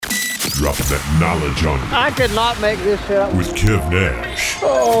dropping that knowledge on you. I could not make this shit up. With Kev Nash.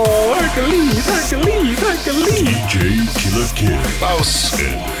 Oh, Hercules. DJ Killer Kev. Boss.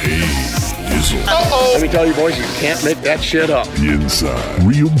 And Dizzle. Uh-oh. Let me tell you, boys, you can't make that shit up. The Inside.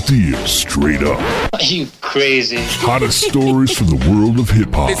 Real deal, straight up. Are you crazy? Hottest stories from the world of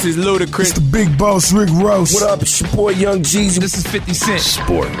hip-hop. This is Ludacris. It's the big boss, Rick Ross. What up? It's your boy, Young Jeezy. This is 50 Cent.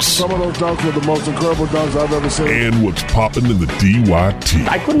 Sports. Some of those dunks were the most incredible dunks I've ever seen. And what's popping in the DYT.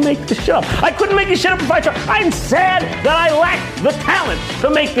 I couldn't make this shit up. I couldn't make this shit up if I tried. I'm sad that I lack the talent to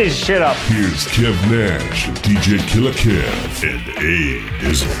make this shit up. Here's Kev Nash, DJ Killer Kev, and A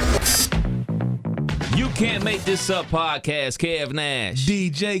Dizzle. You Can't Make This Up podcast, Kev Nash.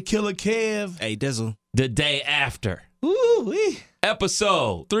 DJ Killer Kev. Hey, Dizzle. The day after. Ooh-wee.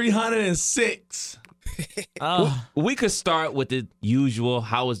 Episode 306. We could start with the usual,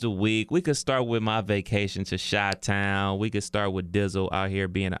 how was the week? We could start with my vacation to Chi-Town. We could start with Dizzle out here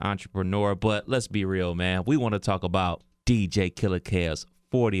being an entrepreneur. But let's be real, man. We want to talk about DJ Killer Kev's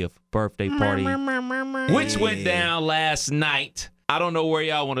 40th birthday party, which went down last night. I don't know where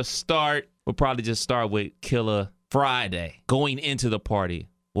y'all want to start. We'll probably just start with Killer Friday. Going into the party,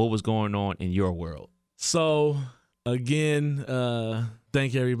 what was going on in your world? So, again,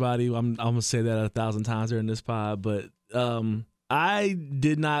 thank everybody. I'm going to say that 1,000 times during this pod, but I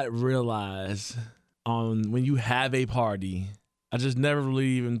did not realize when you have a party, I just never really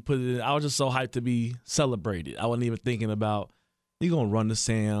even put it in. I was just so hyped to be celebrated. I wasn't even thinking about, you're going to run to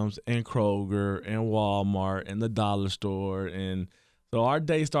Sam's and Kroger and Walmart and the dollar store. And so our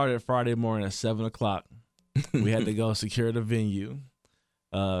day started Friday morning at 7 o'clock. We had to go secure the venue.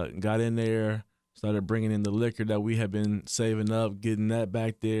 Got in there, started bringing in the liquor that we had been saving up, getting that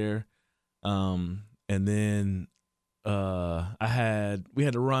back there. And then we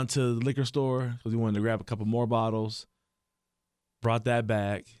had to run to the liquor store because we wanted to grab a couple more bottles. Brought that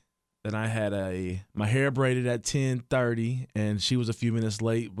back. Then I had my hair braided at 10:30, and she was a few minutes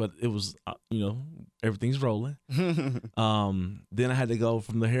late, but it was, everything's rolling. Then I had to go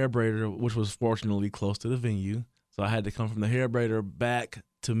from the hair braider, which was fortunately close to the venue. So I had to come from the hair braider back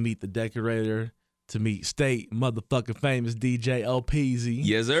to meet the decorator, to meet State motherfucking famous DJ LPZ.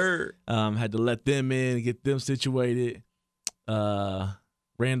 Yes, sir. Had to let them in and get them situated. Ran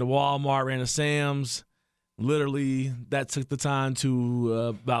to Walmart, ran to Sam's. Literally, that took the time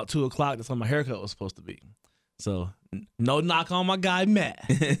to about 2 o'clock. That's when my haircut was supposed to be. So, no knock on my guy, Matt.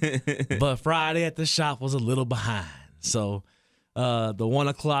 But Friday at the shop was a little behind. So, the 1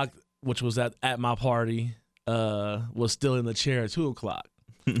 o'clock, which was at my party, was still in the chair at 2 o'clock.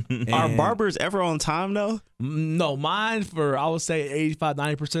 Are barbers ever on time, though? No, mine I would say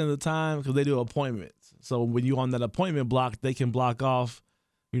 85-90% of the time because they do appointments. So, when you're on that appointment block, they can block off,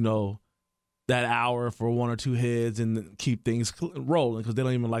 that hour for one or two heads and keep things rolling because they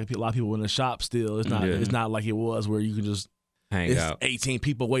don't even like a lot of people in the shop still. It's not It's not like it was where you can just hang out. 18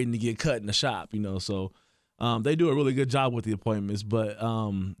 people waiting to get cut in the shop, So they do a really good job with the appointments. But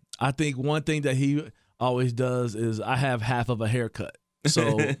I think one thing that he always does is I have half of a haircut.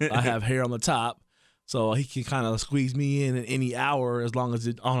 So I have hair on the top. So he can kind of squeeze me in at any hour as long as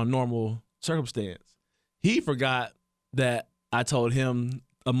it's on a normal circumstance. He forgot that I told him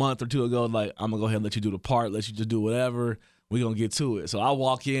a month or two ago, like, I'm going to go ahead and let you do the part, let you just do whatever. We're going to get to it. So I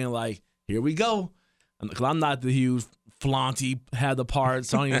walk in like, here we go. Because I'm not the huge flaunty, have the parts.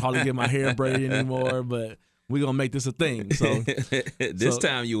 So I don't even hardly get my hair braided anymore, but we're going to make this a thing. So This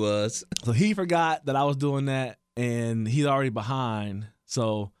time you was. So he forgot that I was doing that, and he's already behind.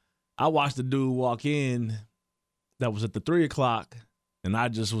 So I watched the dude walk in that was at the 3 o'clock, and I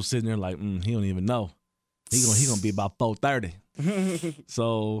just was sitting there like, he don't even know. He gonna be about 4:30.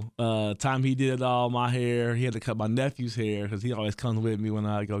 So time he did all my hair, he had to cut my nephew's hair because he always comes with me when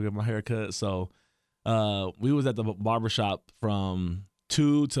I go get my hair cut. So we was at the barbershop from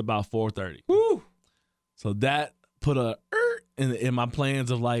 2 to about 4:30. Woo! So that put a in my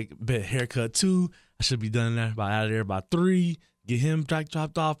plans of like, haircut 2. I should be done there out of there by 3. Get him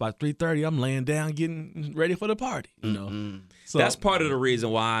dropped off by 3:30. I'm laying down getting ready for the party. So that's part of the reason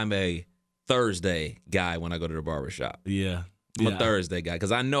why I'm a Thursday guy when I go to the barbershop. Yeah. I'm a Thursday guy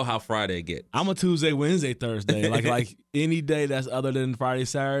because I know how Friday gets. I'm a Tuesday, Wednesday, Thursday. like any day that's other than Friday,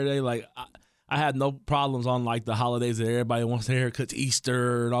 Saturday. Like I had no problems on like the holidays that everybody wants their haircuts,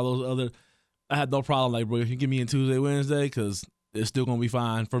 Easter and all those other. I had no problem. Like, bro, if you give me in Tuesday, Wednesday, because it's still gonna be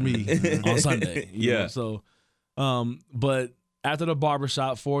fine for me on Sunday. You know? So, but after the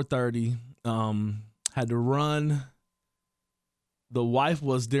barbershop, 4:30, had to run. The wife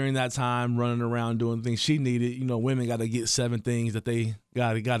was during that time running around doing things she needed. Women got to get 7 things that they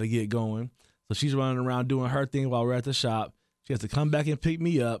got to get going. So she's running around doing her thing while we're at the shop. She has to come back and pick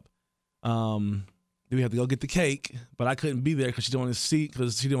me up. Then we had to go get the cake, but I couldn't be there because she didn't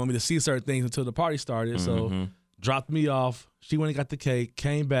want me to see certain things until the party started. So dropped me off. She went and got the cake,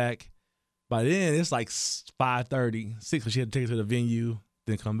 came back. By then, it's like 5:30, 6, because she had to take her to the venue,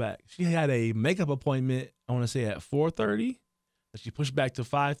 then come back. She had a makeup appointment, I want to say at 4:30, that she pushed back to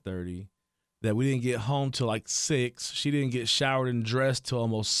 5:30, that we didn't get home till like 6. She didn't get showered and dressed till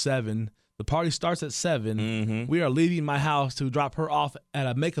almost 7. The party starts at 7. We are leaving my house to drop her off at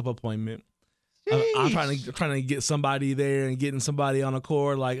a makeup appointment. I'm trying to get somebody there and getting somebody on a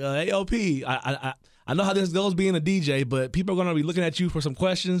cord like, hey, OP, I know how this goes being a DJ, but people are going to be looking at you for some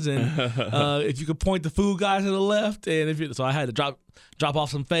questions, and if you could point the food guy to the left, and so I had to drop off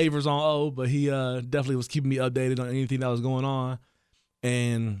some favors on O, but he definitely was keeping me updated on anything that was going on,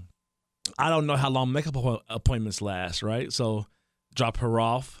 and I don't know how long makeup appointments last, right? So drop her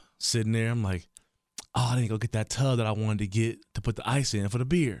off, sitting there, I'm like, oh, I didn't go get that tub that I wanted to get to put the ice in for the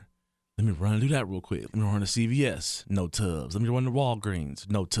beer. Let me run and do that real quick. Let me run to CVS, no tubs. Let me run to Walgreens,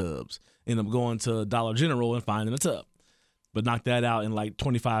 no tubs. End up going to Dollar General and finding a tub. But knocked that out in like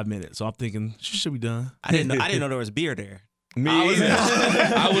 25 minutes. So I'm thinking, she should be done. I didn't know there was beer there. Me either.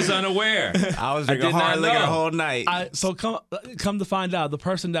 I was unaware. I was drinking hard liquor the whole night. So come to find out, the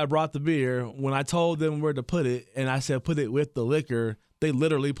person that brought the beer, when I told them where to put it, and I said put it with the liquor, they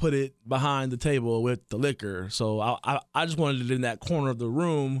literally put it behind the table with the liquor. So I just wanted it in that corner of the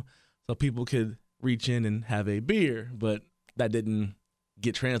room so people could reach in and have a beer, but that didn't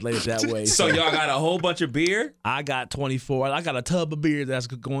get translated that way. So y'all got a whole bunch of beer? I got 24. I got a tub of beer that's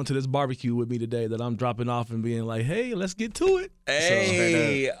going to this barbecue with me today that I'm dropping off and being like, hey, let's get to it.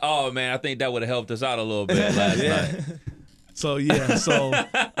 Hey. Oh, man, I think that would have helped us out a little bit last night. So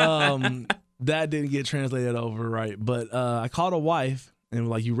that didn't get translated over right. But I called a wife and was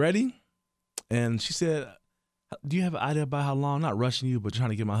like, you ready? And she said, do you have an idea about how long? I'm not rushing you, but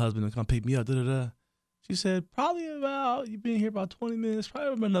trying to get my husband to come pick me up. She said, probably about, you've been here about 20 minutes,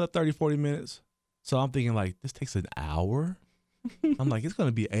 probably about another 30, 40 minutes. So I'm thinking like, this takes an hour? I'm like, it's going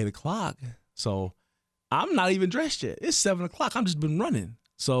to be 8 o'clock. So I'm not even dressed yet. It's 7 o'clock. I'm just been running.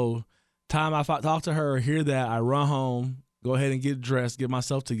 So time I talk to her, hear that, I run home, go ahead and get dressed, get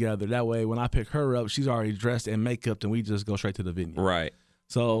myself together. That way, when I pick her up, she's already dressed and makeuped, and we just go straight to the venue. Right.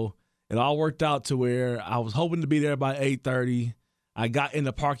 So it all worked out to where I was hoping to be there by 8:30. I got in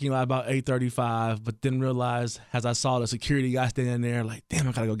the parking lot about 8:35, but then realized as I saw the security guy standing there, like, damn,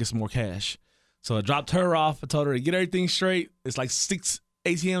 I got to go get some more cash. So I dropped her off. I told her to get everything straight. It's like 6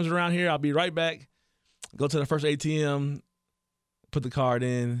 ATMs around here. I'll be right back. Go to the first ATM, put the card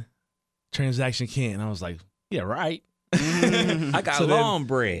in, transaction can't. And I was like, yeah, right. I got long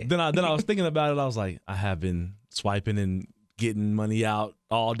bread. Then I was thinking about it. I was like, I have been swiping and getting money out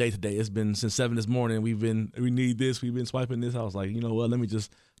all day today. It's been since 7 this morning. We need this. We've been swiping this. I was like, you know what? Let me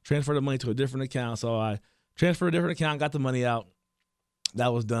just transfer the money to a different account. So I transferred a different account, got the money out.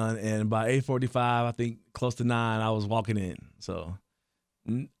 That was done. And by 8:45, I think close to 9, I was walking in. So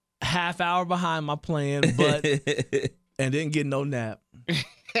half hour behind my plan, but and didn't get no nap.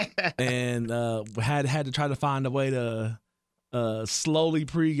 And had to try to find a way to slowly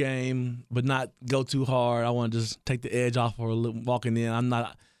pregame, but not go too hard. I want to just take the edge off for walking in.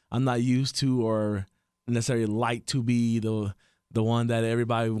 I'm not used to or necessarily like to be the one that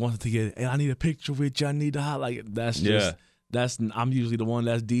everybody wants to get. Hey, I need a picture with you. I need to highlight. I'm usually the one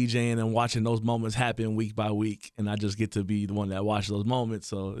that's DJing and watching those moments happen week by week, and I just get to be the one that watches those moments.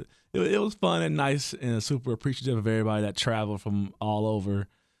 So it was fun and nice, and super appreciative of everybody that traveled from all over.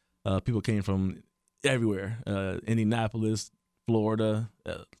 People came from everywhere, Indianapolis, Florida,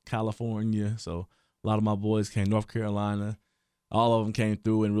 California. So a lot of my boys came, North Carolina. All of them came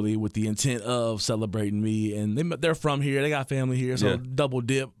through and really with the intent of celebrating me. And they're from here. They got family here, so double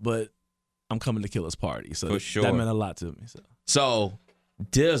dip, but I'm coming to Killer's party. So for sure. That meant a lot to me. So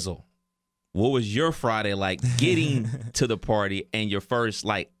Dizzle, what was your Friday like getting to the party and your first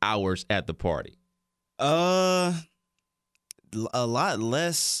hours at the party? A lot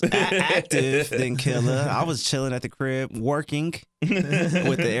less active than Killer. I was chilling at the crib, working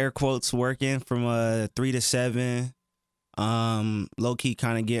with the air quotes, working from 3 to 7. Low key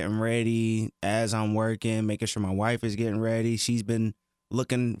kind of getting ready as I'm working, making sure my wife is getting ready. She's been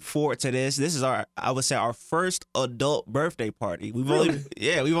looking forward to this. This is our first adult birthday party. We've only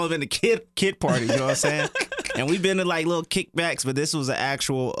been to kid parties, you know what I'm saying? And we've been to little kickbacks, but this was an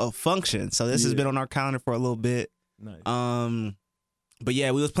actual function. So this has been on our calendar for a little bit. Nice. But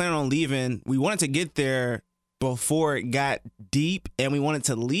yeah, we was planning on leaving. We wanted to get there before it got deep, and we wanted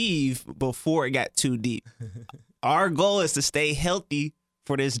to leave before it got too deep. Our goal is to stay healthy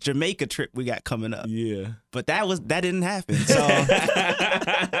for this Jamaica trip we got coming up. Yeah. But that didn't happen. So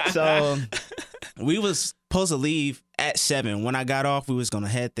So we was supposed to leave at 7. When I got off, we was gonna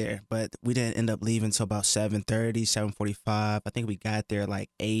head there, but we didn't end up leaving until about 7:30, 7:45. I think we got there like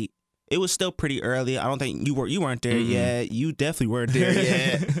 8. It was still pretty early. I don't think you weren't there yet. You definitely weren't there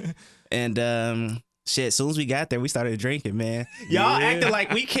yet. And shit, as soon as we got there, we started drinking, man. Y'all acting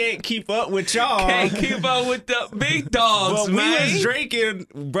like we can't keep up with y'all. Can't keep up with the big dogs, But man. we was drinking,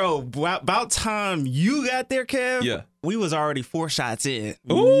 bro. About time you got there, Kev. Yeah. We was already 4 shots in.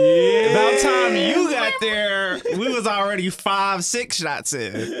 Ooh. About time you got there, we was already 5, 6 shots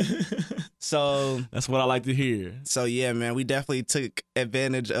in. So That's what I like to hear. yeah, man, we definitely took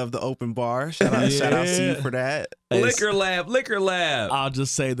advantage of the open bar. Shout out to you for that. Liquor lab. I'll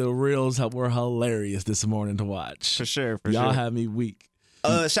just say the reels were hilarious this morning to watch. For sure, Y'all had me weak.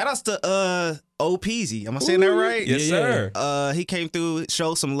 shout outs to O'Peasy. Am I saying that right? Yes, sir. He came through,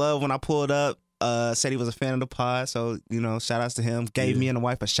 showed some love when I pulled up. Said he was a fan of the pod, so shout outs to him. Gave me and the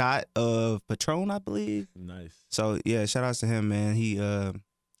wife a shot of Patron, I believe. Nice. So yeah, shout outs to him, man. He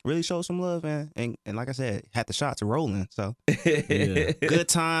really showed some love, man. And like I said, had the shots rolling. So Yeah. good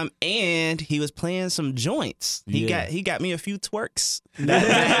time. And he was playing some joints. He got me a few twerks. He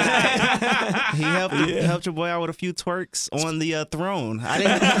helped your boy out with a few twerks on the throne.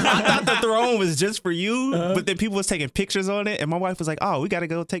 I thought the throne was just for you, but then people was taking pictures on it, and my wife was like, "Oh, we gotta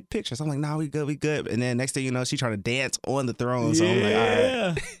go take pictures." I'm like, "Nah, we good." And then next thing you know, she trying to dance on the throne. So I'm like, "All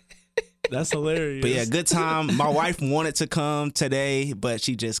right." That's hilarious. But yeah, good time. My wife wanted to come today, but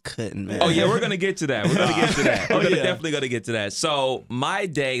she just couldn't, man. Oh yeah, we're gonna get to that. We're definitely gonna get to that. So my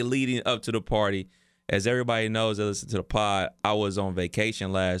day leading up to the party, as everybody knows that listen to the pod, I was on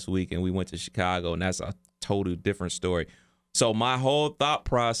vacation last week and we went to Chicago, and that's a totally different story. So my whole thought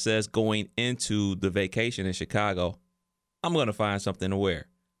process going into the vacation in Chicago, I'm gonna find something to wear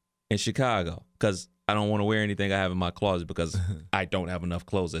in Chicago because I don't want to wear anything I have in my closet because I don't have enough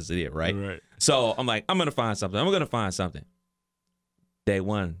clothes as it is, right? So I'm like, I'm going to find something. Day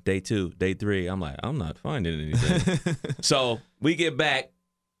 1, day 2, day 3. I'm like, I'm not finding anything. So we get back,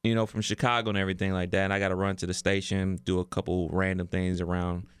 from Chicago and everything like that. And I got to run to the station, do a couple random things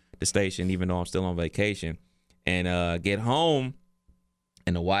around the station, even though I'm still on vacation. And get home.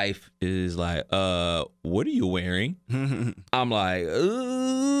 And the wife is like, what are you wearing? I'm like,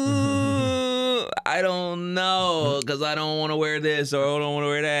 I don't know, because I don't want to wear this or I don't want to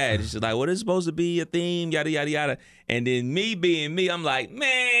wear that. She's like, what is supposed to be a theme, yada, yada, yada. And then me being me, I'm like,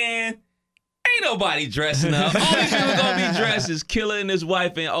 man, ain't nobody dressing up. Only people going to be dressed is Killer and his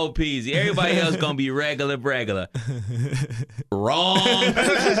wife and OPZ. Everybody else going to be regular. Wrong.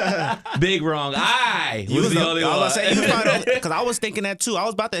 Big wrong. I was the only one. Because I was thinking that too. I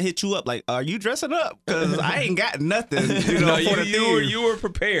was about to hit you up like, are you dressing up? Because I ain't got nothing. You were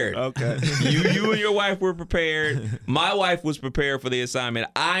prepared. Okay. You and your wife were prepared. My wife was prepared for the assignment.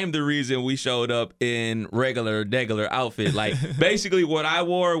 I'm the reason we showed up in regular outfit. Like basically what I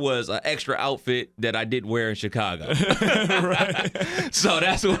wore was an extra outfit that I didn't wear in Chicago. Right. So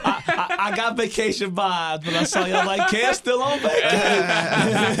that's what I got vacation vibes, but I saw y'all like, Kev still on vacation.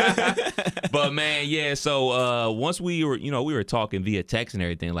 But man, yeah. So once we were talking via text and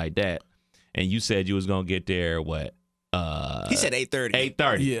everything like that, and you said you was gonna get there. What? He said 8:30.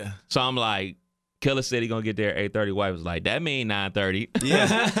 8:30. Yeah. So I'm like, Killer said he gonna get there at 8:30. Wife was like, that mean 9:30.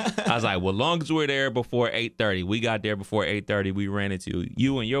 Yeah. I was like, well, long as we're there before 8:30. We got there before 8:30. We ran into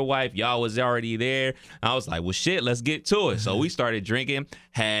you and your wife. Y'all was already there. I was like, well, shit, let's get to it. So we started drinking.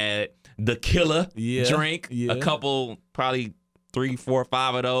 Had the Killer drink. Yeah. A couple, probably 3, 4,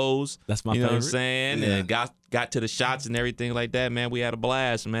 5 of those. That's my You know favorite. what I'm saying? Yeah. And got to the shots and everything like that, man. We had a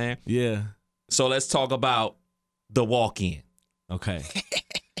blast, man. Yeah. So let's talk about the walk-in. Okay.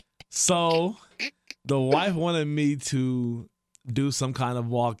 So the wife wanted me to do some kind of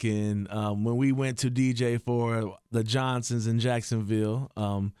walk-in when we went to DJ for the Johnsons in Jacksonville.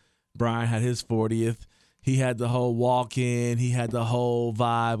 Brian had his 40th. He had the whole walk-in. He had the whole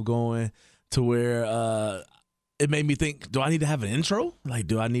vibe going to where it made me think, do I need to have an intro? Like,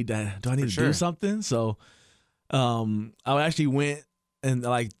 do I need to do something? So I actually went and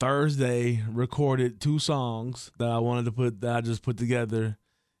like Thursday recorded 2 songs that I just put together.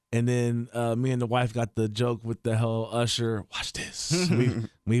 And then me and the wife got the joke with the whole Usher, watch this.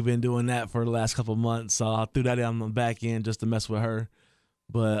 We've been doing that for the last couple months. So I threw that on the back end just to mess with her.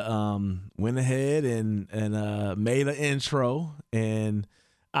 But went ahead and made an intro. And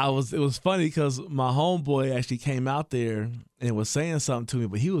it was funny because my homeboy actually came out there and was saying something to me,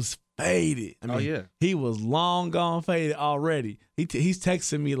 but he was faded. I mean, he was long gone faded already. He's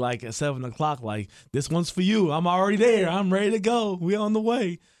texting me like at 7:00, like, this one's for you. I'm already there. I'm ready to go. We on the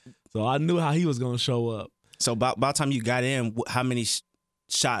way. So I knew how he was going to show up. So about time you got in, how many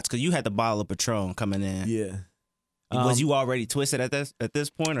shots? Because you had the bottle of Patron coming in. Yeah. Was you already twisted at this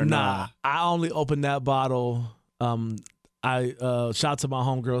point or nah? I only opened that bottle. I shout to my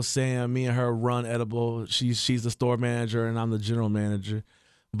homegirl Sam. Me and her run Edible. She's the store manager and I'm the general manager.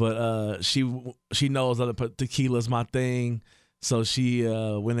 But she knows that tequila's my thing. So she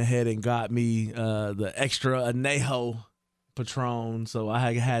went ahead and got me the extra Anejo Patron. So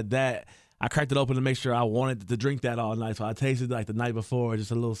I had that. I cracked it open to make sure I wanted to drink that all night. So I tasted it like the night before,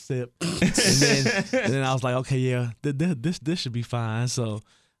 just a little sip. and then I was like, okay, yeah, this should be fine. So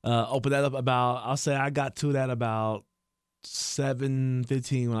opened that up I'll say I got to that about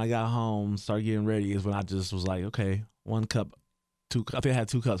 7:15 when I got home, started getting ready is when I just was like, okay, 1 cup, 2 I think I had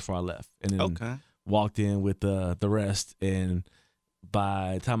 2 cups before I left. And then walked in with the rest. And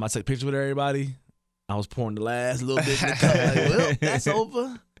by the time I took pictures with everybody, I was pouring the last little bit in the cup. Like, well, that's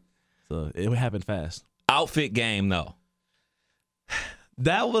over. So it happened fast. Outfit game though.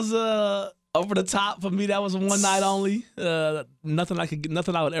 That was over the top for me. That was one night only. Nothing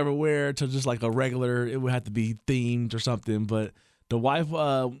I would ever wear to just like a regular. It would have to be themed or something. But the wife,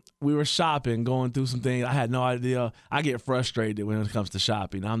 we were shopping, going through some things. I had no idea. I get frustrated when it comes to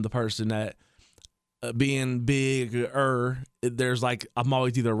shopping. I'm the person that being bigger, there's like I'm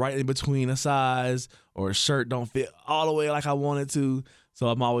always either right in between a size or a shirt don't fit all the way like I want it to. So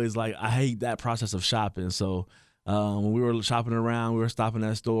I'm always like, I hate that process of shopping. So when we were shopping around, we were stopping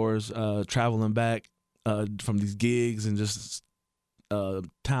at stores, traveling back from these gigs and just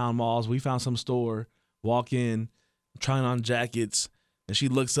town malls. We found some store, walk in, trying on jackets, and she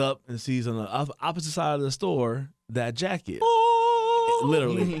looks up and sees on the opposite side of the store that jacket.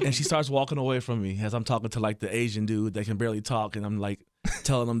 Literally. And she starts walking away from me as I'm talking to like the Asian dude that can barely talk, and I'm like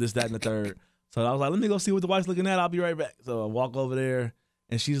telling him this, that, and the third. So I was like, let me go see what the wife's looking at. I'll be right back. So I walk over there,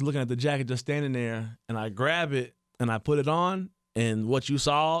 and she's looking at the jacket just standing there, and I grab it, and I put it on, and what you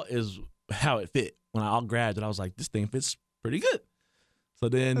saw is how it fit. When I grabbed it, I was like, this thing fits pretty good. So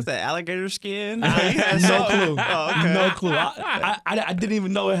then... What's that, alligator skin? No clue. Oh, okay. No clue. I didn't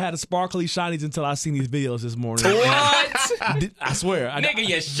even know it had a sparkly shinies until I seen these videos this morning. What? I swear. Nigga,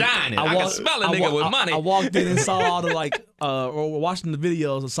 you're shining. I can smell a nigga with money. I walked in and saw all the like, or watching the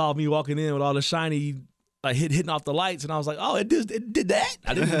videos and saw me walking in with all the shiny, like hitting off the lights, and I was like, oh, it did that?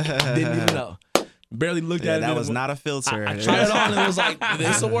 I didn't even know. Barely looked at it. That was not a filter. I tried it on and it was like,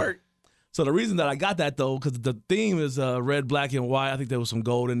 this will work. So the reason that I got that, though, because the theme is red, black, and white. I think there was some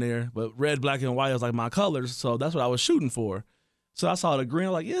gold in there. But red, black, and white was like my colors. So that's what I was shooting for. So I saw the green.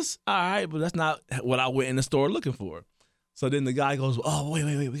 I'm like, yes, all right. But that's not what I went in the store looking for. So then the guy goes, oh, wait.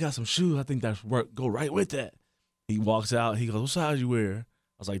 We got some shoes. I think that's go right with that. He walks out. He goes, what size you wear? I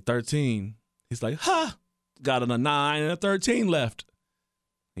was like, 13. He's like, ha, got a 9 and a 13 left.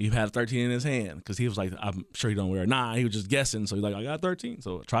 He had a 13 in his hand because he was like, I'm sure he don't wear a 9. He was just guessing. So he's like, I got 13.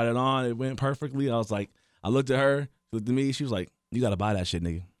 So I tried it on. It went perfectly. I was like, I looked at her, she looked at me. She was like, you got to buy that shit,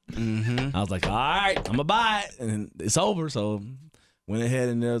 nigga. Mm-hmm. I was like, all right, I'm going to buy it. And it's over. So went ahead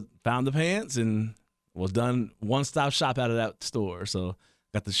and found the pants and was done one-stop shop out of that store. So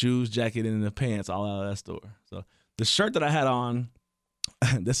got the shoes, jacket, and the pants all out of that store. So the shirt that I had on,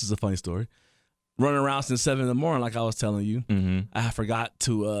 this is a funny story. Running around since 7 in the morning, like I was telling you, I forgot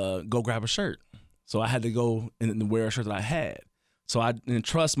to go grab a shirt. So I had to go and wear a shirt that I had. So I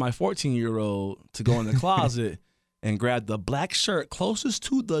entrust my 14-year-old to go in the closet and grab the black shirt closest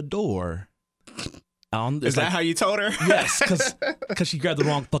to the door. Is that how you told her? Yes, because she grabbed the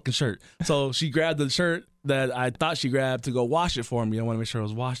wrong fucking shirt. So she grabbed the shirt that I thought she grabbed to go wash it for me. I want to make sure it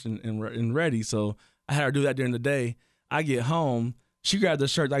was washed and ready. So I had her do that during the day. I get home. She grabbed the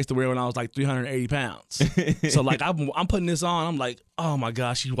shirt I used to wear when I was like 380 pounds. So like I'm putting this on. I'm like, oh my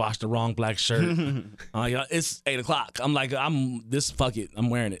gosh, she washed the wrong black shirt. I'm like, it's 8 o'clock. I'm like, fuck it. I'm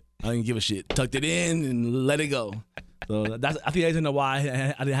wearing it. I didn't give a shit. Tucked it in and let it go. So I think I didn't know why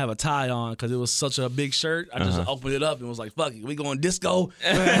I didn't have a tie on because it was such a big shirt. I just opened it up and was like, fuck it. We going disco.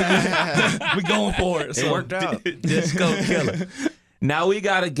 We going for it. So it worked out. Disco killer. Now we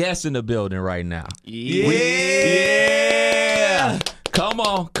got a guest in the building right now. Yeah. Come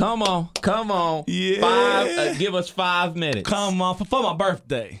on. Yeah. Give us 5 minutes. Come on, for my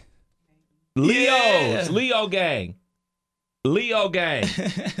birthday. Leo gang.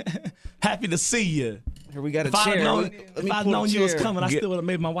 Happy to see you. Here we got a If chair. I'd known you was coming, I still would have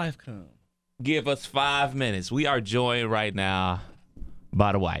made my wife come. Give us 5 minutes. We are joined right now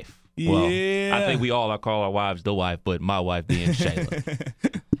by the wife. Well, Yeah. I think we all call our wives the wife, but my wife being Shayla.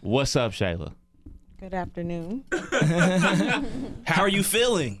 What's up, Shayla? Good afternoon. How are you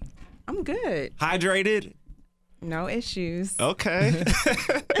feeling? I'm good. Hydrated? No issues. Okay.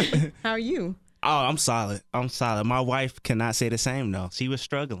 How are you? Oh, I'm solid. My wife cannot say the same though. She was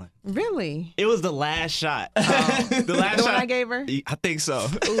struggling. Really? It was the last shot. The last The shot one I gave her? I think so.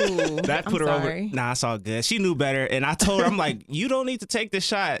 Ooh, That put I'm her sorry. over. Nah, it's all good. She knew better, and I told her, I'm like, you don't need to take the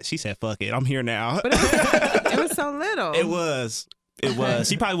shot. She said, "Fuck it, I'm here now." But it was so little. It was.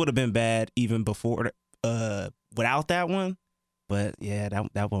 She probably would have been bad even before, without that one. But yeah,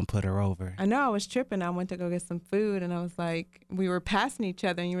 that one put her over. I know I was tripping. I went to go get some food, and I was like, we were passing each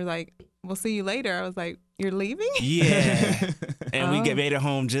other, and you were like, "We'll see you later." I was like, "You're leaving?" Yeah, and we Oh. made it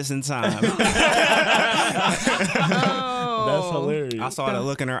home just in time. Oh, That's hilarious. I saw the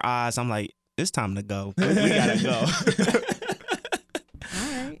look in her eyes. I'm like, it's time to go. We gotta go.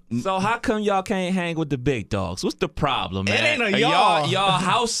 All right. So how come y'all can't hang with the big dogs? What's the problem, man? ain't a Are y'all. y'all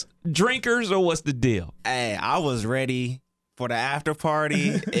house drinkers or what's the deal? Hey, I was ready for the after party.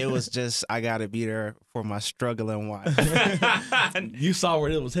 It was just I gotta be there for my struggling wife, You saw where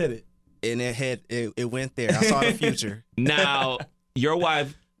it was headed. and it went there. I saw the future. Now, your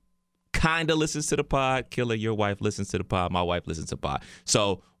wife kind of listens to the pod. Killer, your wife listens to the pod. My wife listens to the pod.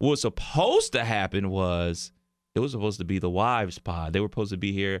 So what was supposed to happen was it was supposed to be the wives pod. They were supposed to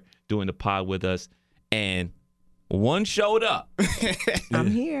be here doing the pod with us, and one showed up. I'm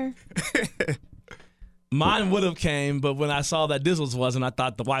here. Mine would have came, but when I saw that this wasn't, I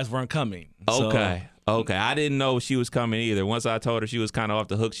thought the wives weren't coming. So, Okay. I didn't know she was coming either. Once I told her she was kind of off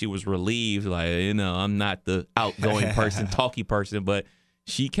the hook, she was relieved. Like, I'm not the outgoing person, talky person, but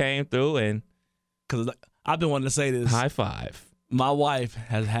she came through and because I've been wanting to say this. high five. My wife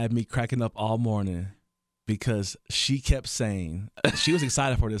has had me cracking up all morning because she kept saying, she was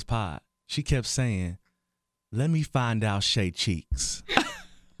excited for this pod. She kept saying, "Let me find out Shay Cheeks."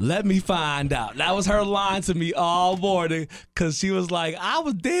 Let me find out. That was her line to me all morning because she was like, "I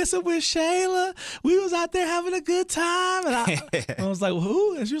was dancing with Shayla. We was out there having a good time." And I was like,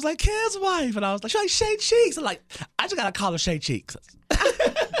 "Who?" And she was like, "Kid's wife." And I was like, "She's like Shay Cheeks." I'm like, I just got to call her Shay Cheeks.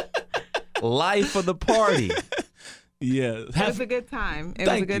 Life of the party. Yeah. It was a good time. It was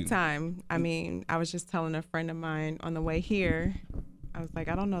a Thank good you. time. I mean, I was just telling a friend of mine on the way here. I was like,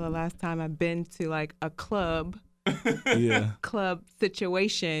 I don't know the last time I've been to like a club Yeah.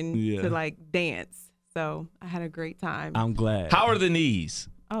 situation Yeah. to like dance. So I had a great time. I'm glad. How are the knees?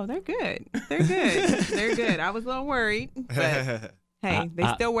 Oh, they're good. They're good. They're good. I was a little worried, but hey, they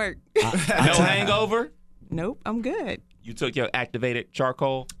still work. No hangover? Nope, I'm good. You took your activated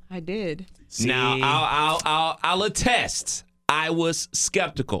charcoal? I did. Now, I'll attest. I was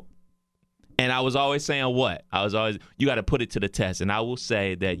skeptical. And I was always saying what? You got to put it to the test. And I will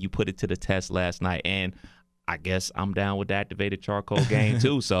say that you put it to the test last night. And I guess I'm down with the activated charcoal game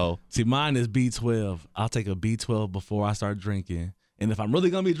too. So See, mine is B12. I'll take a B12 before I start drinking. And if I'm really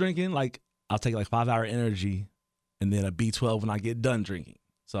going to be drinking, like, I'll take like 5 hour energy and then a B12 when I get done drinking.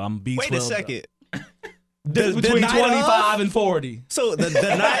 So I'm B12. Wait a second. Between night 25 of? and 40. So the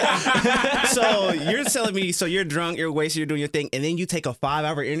night. So you're telling me, so you're drunk, you're wasted, you're doing your thing, and then you take a 5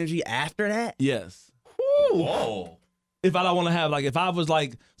 hour energy after that? Yes. whoa. If I don't want to have, like, if I was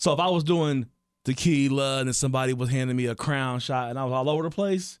like, so if I was doing tequila and then somebody was handing me a Crown shot and I was all over the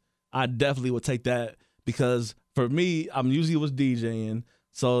place, I definitely would take that because for me, I'm usually was DJing.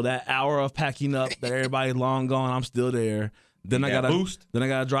 So that hour of packing up that everybody's long gone, I'm still there. Then I That gotta boost? Then I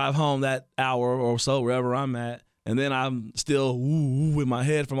gotta drive home that hour or so wherever I'm at, and then I'm still woo in my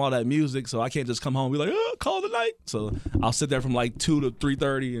head from all that music. So I can't just come home and be like, "Oh, call it a night." So I'll sit there from like 2 to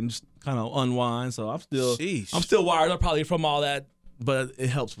 3:30 and just kind of unwind. So I'm Sheesh. still wired up probably from all that, but it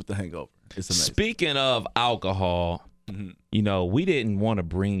helps with the hangover. It's amazing. Speaking of alcohol, we didn't want to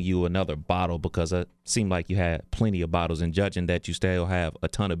bring you another bottle because it seemed like you had plenty of bottles, and judging that you still have a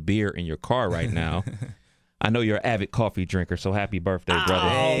ton of beer in your car right now. I know you're an avid coffee drinker, so happy birthday, brother.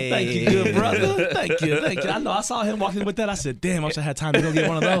 Oh, thank you, good brother. Thank you. I know I saw him walking with that. I said, "Damn, I wish I had time to go get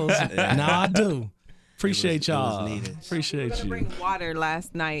one of those." Now I do. Appreciate y'all. needed. Appreciate I you. bring water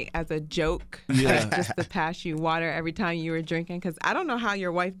last night as a joke. Yeah. Just to pass you water every time you were drinking. Because I don't know how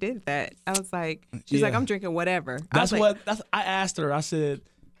your wife did that. I was like, she's like, Yeah. I'm drinking whatever. That's I asked her. I said,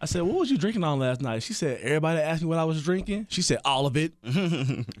 "What was you drinking on last night?" She said, "Everybody asked me what I was drinking." She said, "All of it."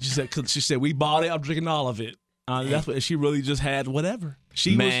 She said, "We bought it. I'm drinking all of it." That's what she really just had. Whatever.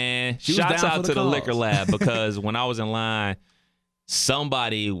 She was Shouts down for out the to the cause. liquor lab because when I was in line,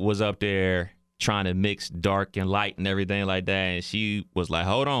 somebody was up there trying to mix dark and light and everything like that, and she was like,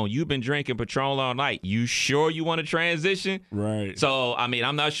 "Hold on, you've been drinking Patron all night. You sure you want to transition?" Right. So I mean,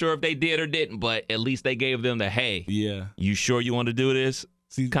 I'm not sure if they did or didn't, but at least they gave them the hey. Yeah. You sure you want to do this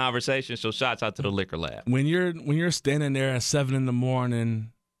See, conversation? So shouts out to the liquor lab. when you're standing there at 7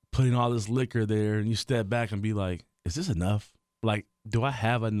 a.m. putting all this liquor there, and you step back and be like, "Is this enough? Like, do I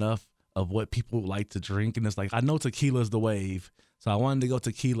have enough of what people like to drink, and it's like I know tequila's the wave, so I wanted to go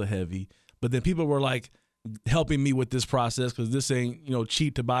tequila heavy. But then people were like helping me with this process because this ain't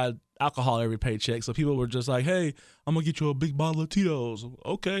cheap to buy alcohol every paycheck. So people were just like, "Hey, I'm gonna get you a big bottle of Tito's."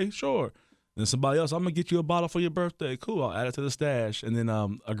 Okay, sure. And somebody else, "I'm gonna get you a bottle for your birthday." Cool, I'll add it to the stash. And then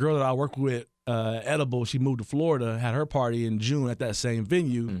a girl that I work with, Edible, she moved to Florida, had her party in June at that same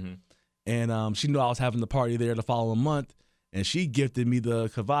venue, and she knew I was having the party there the following month. And she gifted me the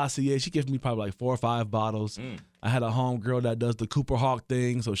Cavassier. She gifted me probably like 4 or 5 bottles. I had a home girl that does the Cooper Hawk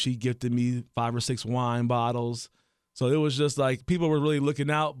thing, so she gifted me 5 or 6 wine bottles. So it was just like people were really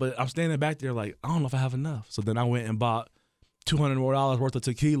looking out, but I'm standing back there like, I don't know if I have enough. So then I went and bought $200 more worth of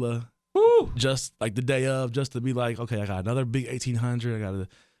tequila just like the day of, just to be like, okay, I got another big 1800. I got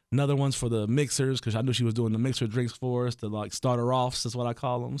another ones for the mixers because I knew she was doing the mixer drinks for us to like start her off. That's what I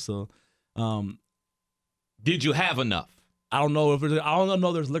call them. So did you have enough? I don't know I don't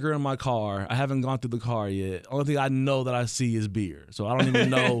know there's liquor in my car. I haven't gone through the car yet. Only thing I know that I see is beer. So I don't even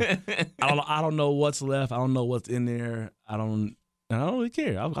know. I don't know what's left. I don't know what's in there. I don't really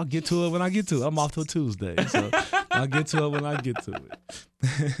care. I'll get to it when I get to it. I'm off till Tuesday, so I'll get to it when I get to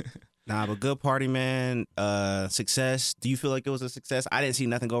it. Nah, but good party, man. Success. Do you feel like it was a success? I didn't see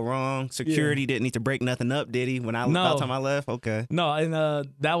nothing go wrong. Security didn't need to break nothing up, did he? By the time I left, okay. No, and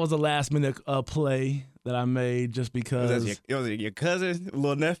that was a last minute play that I made just because. Was it your cousin,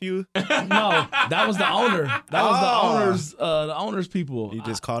 little nephew? No, that was the owner. That was the owner's people. You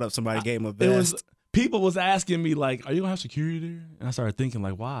just called up somebody, gave him a vest. People was asking me like, "Are you gonna have security there?" And I started thinking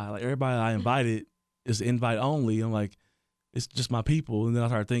like, "Why?" Like everybody I invited is invite only. I'm like, it's just my people. And then I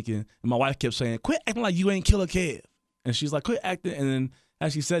started thinking, and my wife kept saying, "Quit acting like you ain't Killer Kev." And she's like, "Quit acting." And then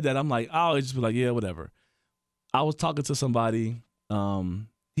as she said that, I'm like, I'll just be like, "Yeah, whatever." I was talking to somebody.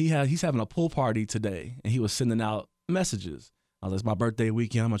 He's having a pool party today, and he was sending out messages. I was like, "It's my birthday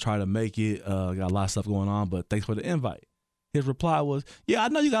weekend. I'm gonna try to make it. Got a lot of stuff going on, but thanks for the invite." His reply was, "Yeah, I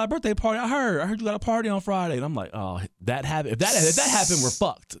know you got a birthday party. I heard you got a party on Friday." And I'm like, "Oh, that happened. If that happened, we're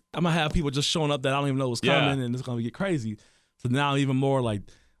fucked. I'm gonna have people just showing up that I don't even know what's coming, and it's gonna get crazy." So now even more like,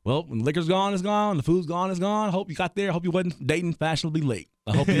 well, when the liquor's gone, it's gone. The food's gone, it's gone. I hope you got there. I hope you wasn't dating fashionably late.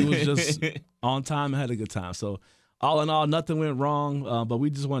 I hope you was just on time and had a good time. So all in all, nothing went wrong. But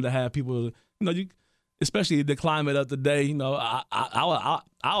we just wanted to have people, especially the climate of the day. I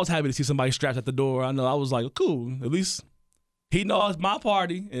was happy to see somebody strapped at the door. I know I was like, cool. At least he knows it's my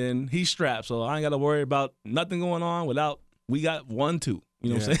party and he's strapped, so I ain't got to worry about nothing going on we got 1, 2. You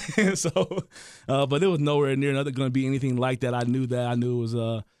know what I'm saying? So, but it was nowhere near going to be anything like that. I knew it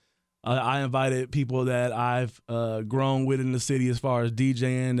was. I invited people that I've grown with in the city as far as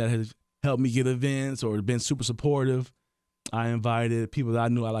DJing that has helped me get events or been super supportive. I invited people that I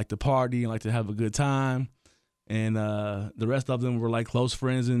knew I like to party and like to have a good time, and the rest of them were like close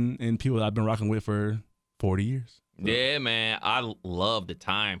friends and people that I've been rocking with for 40 years. Yeah, man. I love the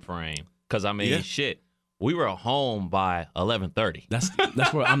time frame because shit. We were home by 11:30.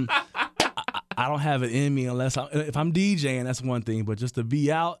 That's where I'm. I don't have it in me unless if I'm DJing. That's one thing, but just to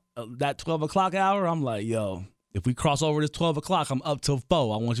be out that 12 o'clock hour, I'm like, yo, if we cross over this 12 o'clock, I'm up till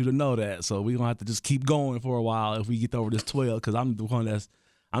 4. I want you to know that. So we're gonna have to just keep going for a while if we get over this 12, because I'm the one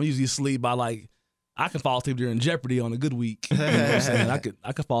I'm usually asleep by like I can fall asleep during Jeopardy on a good week. You know what I'm saying?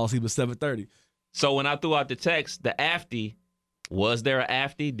 I could fall asleep at 7:30. So when I threw out the text, the afty. Was there an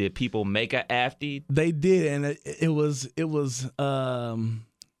afty? Did people make an afty? They did, and it was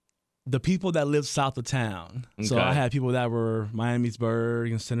the people that lived south of town. Okay. So I had people that were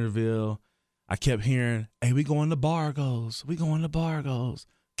Miamisburg and Centerville. I kept hearing, "Hey, we going to Bargos. We going to Bargos.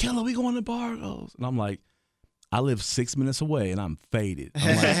 Killer, we going to Bargos." And I'm like, I live 6 minutes away, and I'm faded.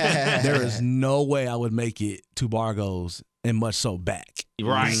 I'm like, there is no way I would make it to Bargos and much so back.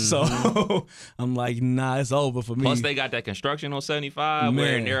 Right. So I'm like, nah, it's over for me. Plus, they got that construction on 75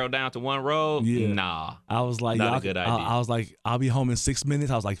 where it narrowed down to one road. Yeah. Nah. I was like, not a good idea. I was like, I'll be home in 6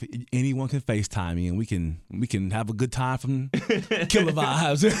 minutes. I was like, anyone can FaceTime me and we can have a good time from Killer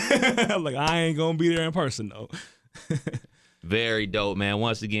Vibes. I'm like, I ain't gonna be there in person though. Very dope, man.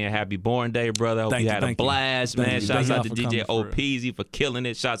 Once again, happy Born Day, brother. Hope you had a blast, man. Shouts out to DJ O'Peasy for killing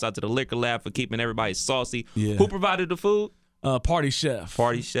it. Shouts out to the Liquor Lab for keeping everybody saucy. Yeah. Who provided the food? Party Chef.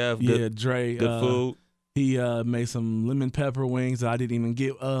 Party Chef. Good, Dre. Good food. He made some lemon pepper wings that I didn't even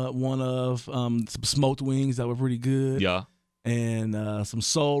get one of. Some smoked wings that were pretty good. Yeah. And some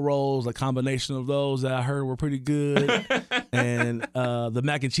soul rolls, a combination of those that I heard were pretty good. And the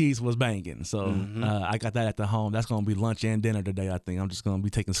mac and cheese was banging. So I got that at the home. That's going to be lunch and dinner today, I think. I'm just going to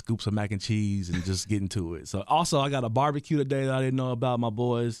be taking scoops of mac and cheese and just getting to it. So also, I got a barbecue today that I didn't know about. My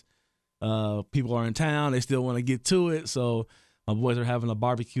boys, people are in town. They still want to get to it. So My boys are having a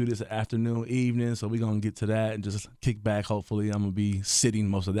barbecue this afternoon, evening, so we're going to get to that and just kick back. Hopefully, I'm going to be sitting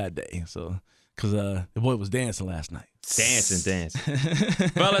most of that day. So, because the boy was dancing last night. Dancing.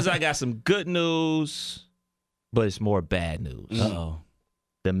 Fellas, I got some good news, but it's more bad news. Uh-oh.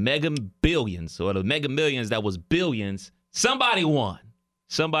 The mega billions, or the mega millions that was billions, somebody won.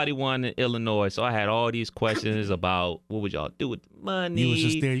 Somebody won in Illinois. So I had all these questions about what would y'all do with the money. You was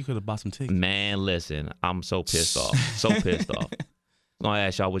just there. You could have bought some tickets. Man, listen, I'm so pissed off. So pissed off. I'm going to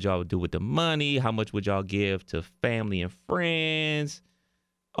ask y'all what y'all would do with the money. How much would y'all give to family and friends?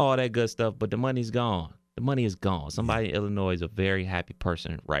 All that good stuff. But the money's gone. The money is gone. Somebody in Illinois is a very happy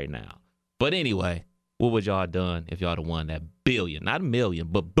person right now. But anyway, what would y'all have done if y'all had won that billion? Not a million,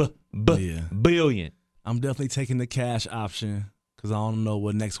 but billion. I'm definitely taking the cash option because I don't know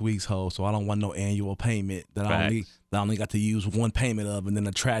what next week's holds, so I don't want no annual payment that I only got to use one payment of, and then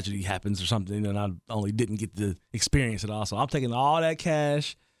a tragedy happens or something, and I only didn't get to experience it all. So I'm taking all that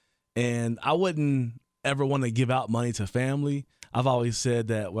cash, and I wouldn't ever want to give out money to family. I've always said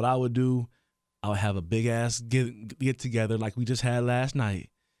that what I would do, I would have a big-ass get together like we just had last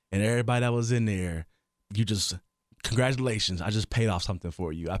night, and everybody that was in there, congratulations, I just paid off something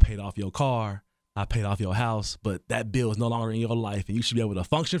for you. I paid off your car. I paid off your house, but that bill is no longer in your life, and you should be able to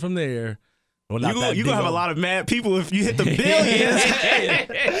function from there. You're going to have a lot of mad people if you hit the billions,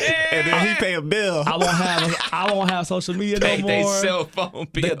 and then he pay a bill. I won't have social media no more. They cell phone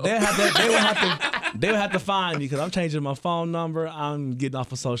bill. They would have to find me because I'm changing my phone number. I'm getting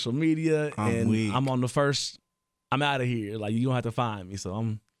off of social media, and weak. I'm on the first. I'm out of here. Like, you don't have to find me,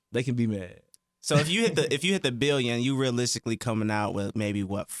 so they can be mad. So if you hit the billion, you realistically coming out with maybe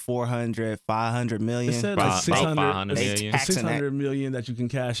what 400, 500 million? It said like 500 million. 600 million that you can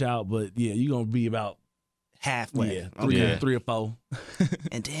cash out, but yeah, you're gonna be about halfway. Yeah, three or four.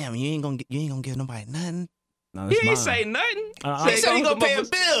 And damn, you ain't gonna give nobody nothing. No, He ain't say nothing. He said he gonna pay a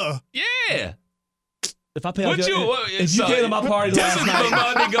bill. Yeah. If I pay off if so, you came to my party last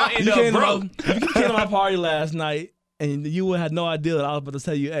night, if you came to my party last night. And you would have no idea that I was about to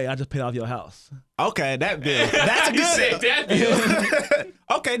tell you, hey, I just paid off your house. Okay, that bill. That's a good. Said that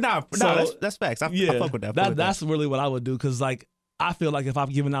bill. Okay, that's facts. I fuck with that. That's really what I would do, because like I feel like if I'm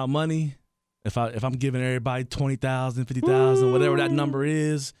giving out money, if I'm giving everybody 20,000, 50,000, whatever that number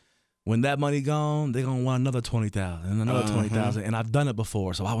is, when that money gone, they're gonna want another 20,000 and another 20,000, and I've done it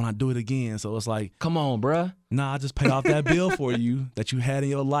before, so why would I do it again? So it's like, come on, bruh. Nah, I just paid off that bill for you that you had in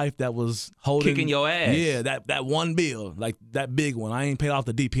your life that was kicking your ass. Yeah, that one bill, like that big one. I ain't paid off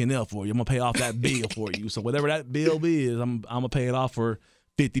the DP&L for you. I'm gonna pay off that bill for you. So whatever that bill is, I'm gonna pay it off for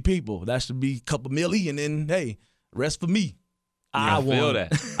 50 people. That should be a couple million, and then hey, rest for me. Yeah, I feel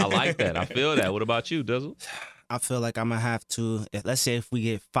that. I like that. I feel that. What about you, Dizzle? I feel like I'm gonna have to. Let's say if we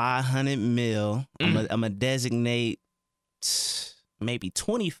get 500 mil, I'm gonna designate maybe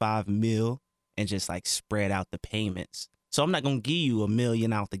 25 mil and just like spread out the payments. So I'm not gonna give you $1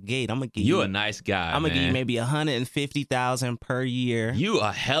 million out the gate. I'm gonna give you. You a nice guy. I'm gonna give you maybe 150,000 per year. You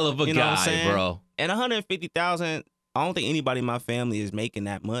a hell of a guy, bro. And 150,000. I don't think anybody in my family is making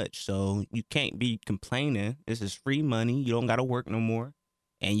that much, so you can't be complaining. This is free money. You don't gotta work no more,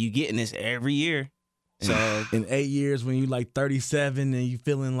 and you getting this every year. So in 8 years, when you like 37 and you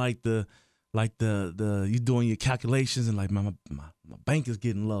feeling like the you doing your calculations and like my bank is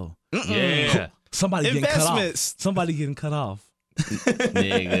getting low. Yeah, somebody getting cut off. Somebody getting cut off.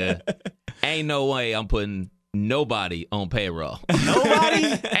 Nigga, ain't no way I'm putting nobody on payroll. Nobody?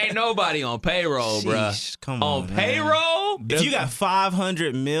 Ain't nobody on payroll, bruh. Come on, payroll? If you got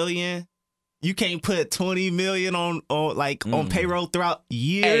 500 million. You can't put 20 million on payroll throughout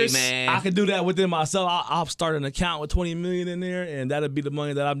years. Hey, man. I could do that within myself. I'll start an account with 20 million in there, and that'll be the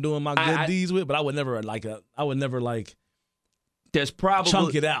money that I'm doing my good deeds with. But I would never there's probably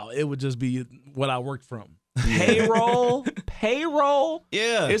chunk it out. It would just be what I worked from. Payroll.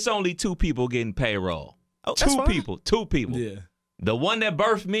 Yeah, it's only two people getting payroll. Oh, two people. Yeah, the one that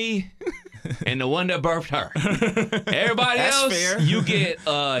birthed me. And the one that birthed her. Everybody else, fair. You get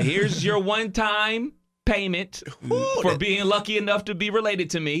here's your one-time payment for being lucky enough to be related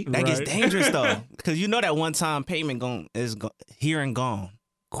to me. That gets dangerous though, because you know that one-time payment is here and gone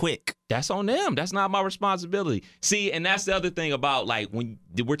quick. That's on them. That's not my responsibility. See, and that's the other thing about like when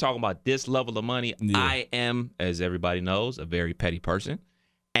we're talking about this level of money. Yeah. I am, as everybody knows, a very petty person,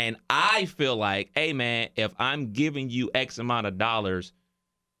 and I feel like, hey man, if I'm giving you X amount of dollars,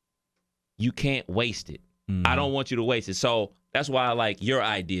 you can't waste it. I don't want you to waste it. So that's why I like your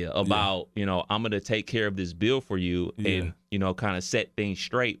idea about, I'm going to take care of this bill for you and, kind of set things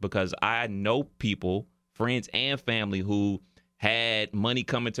straight, because I know people, friends and family, who had money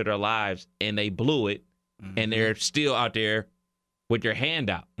come into their lives and they blew it and they're still out there with your hand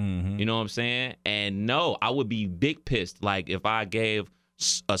out. You know what I'm saying? And no, I would be big pissed. Like if I gave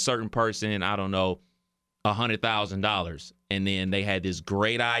a certain person, I don't know, $100,000, and then they had this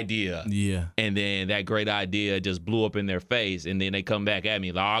great idea. Yeah. And then that great idea just blew up in their face, and then they come back at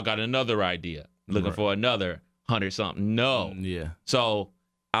me like, I got another idea, looking for another 100-something. No. Yeah. So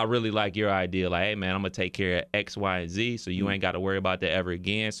I really like your idea. Like, hey, man, I'm going to take care of X, Y, and Z, so you ain't got to worry about that ever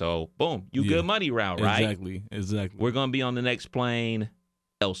again. So, boom, you good money round, right? Exactly. We're going to be on the next plane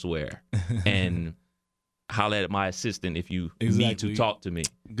elsewhere. And holler at my assistant if you need to talk to me.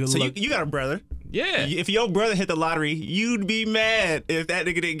 Good So luck. you got a brother. Yeah. If your brother hit the lottery, you'd be mad if that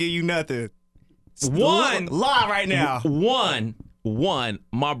nigga didn't give you nothing. One. Lie right now. One,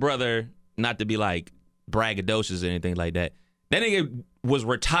 my brother, not to be like braggadocious or anything like that, that nigga was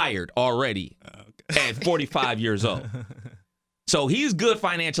retired already at 45 years old. So he's good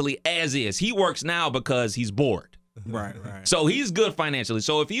financially as is. He works now because he's bored. Right. So he's good financially.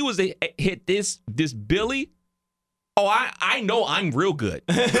 So if he was to hit this Billy, I know I'm real good.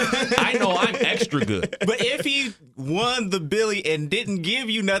 I know I'm extra good. But if he won the Billy and didn't give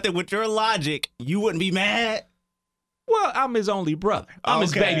you nothing with your logic, you wouldn't be mad? Well, I'm his only brother. I'm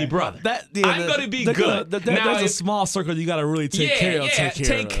his baby brother. I'm going to be good. There's a small circle you got to really take care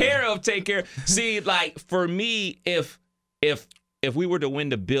of. Take care. See, like for me, if we were to win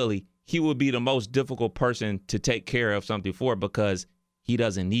the Billy, he would be the most difficult person to take care of something for because he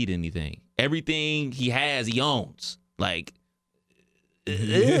doesn't need anything. Everything he has, he owns. Like,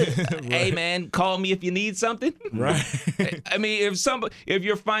 hey man, call me if you need something. Right. I mean, if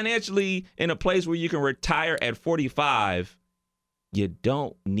you're financially in a place where you can retire at 45, you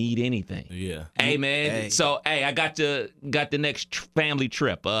don't need anything. Yeah. Hey man, so I got the next family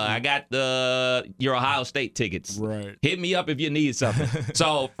trip. I got your Ohio State tickets. Right. Hit me up if you need something.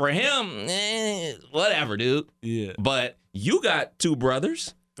 So for him, whatever, dude. Yeah. But you got 2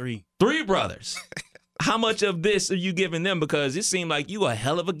 brothers. 3 brothers. How much of this are you giving them? Because it seemed like you a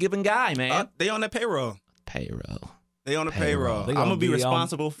hell of a giving guy, man. They on that payroll. They on the payroll. I'm gonna be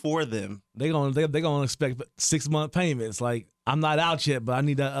responsible for them. They gonna expect 6-month payments. Like, I'm not out yet, but I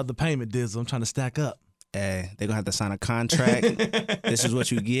need that other payment, Dizzle. I'm trying to stack up. Hey, they're gonna have to sign a contract. This is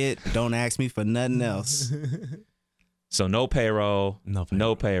what you get. Don't ask me for nothing else. So no payroll.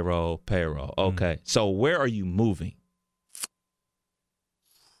 Payroll. Okay. So where are you moving?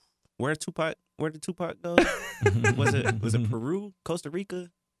 Where did Tupac go? Was it Peru, Costa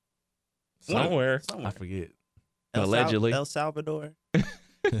Rica? Somewhere. I forget. Allegedly. El Salvador.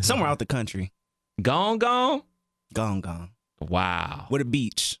 Somewhere out the country. Gone. Gone. Wow. With a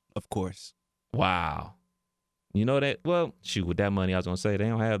beach, of course. Wow. You know that? Well, shoot, with that money, I was going to say, they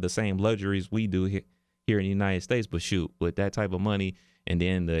don't have the same luxuries we do here in the United States. But shoot, with that type of money and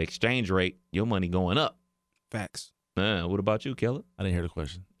then the exchange rate, your money going up. Facts. What about you, Killer? I didn't hear the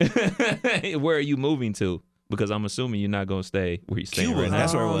question. Where are you moving to? Because I'm assuming you're not going to stay where you're staying Cuba. right now.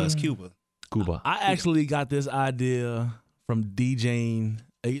 That's where it was. Cuba. I actually got this idea from DJing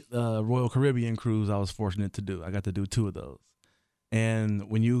a Royal Caribbean cruise I was fortunate to do. I got to do 2 of those.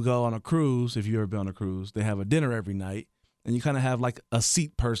 And when you go on a cruise, if you ever been on a cruise, they have a dinner every night. And you kind of have like a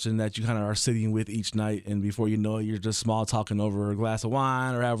seat person that you kind of are sitting with each night. And before you know it, you're just small talking over a glass of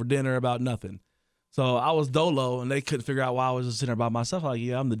wine or over dinner about nothing. So I was dolo, and they couldn't figure out why I was just sitting there by myself. Like,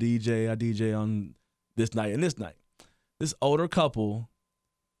 yeah, I'm the DJ. I DJ on this night and this night. This older couple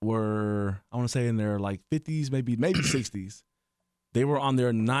were, I want to say in their like 50s, maybe 60s. They were on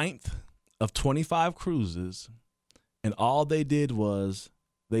their 9th of 25 cruises, and all they did was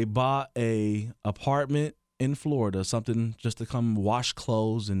they bought a apartment in Florida, something just to come wash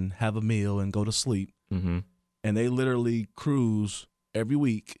clothes and have a meal and go to sleep. Mm-hmm. And they literally cruise every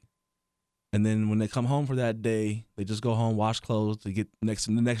week. And then when they come home for that day, they just go home, wash clothes to get the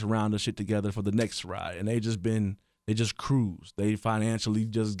next round of shit together for the next ride. And they just cruise. They financially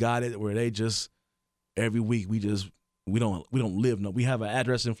just got it where they just every week we don't live. No, we have an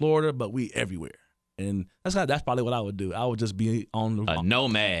address in Florida, but we everywhere. And that's probably what I would do. I would just be on the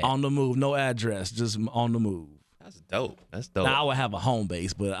nomad, on the move, no address, just on the move. That's dope. Now I would have a home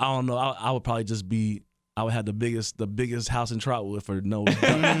base, but I don't know. I would probably just be. I would have the biggest house in Trotwood for no with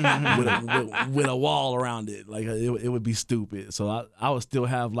a wall around it. Like it would be stupid. So I would still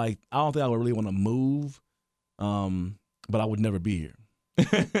have like I don't think I would really want to move, but I would never be here.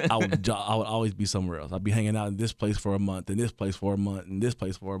 I would always be somewhere else. I'd be hanging out in this place for a month, and this place for a month, and this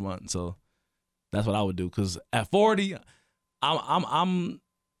place for a month. So that's what I would do. Because at 40, I'm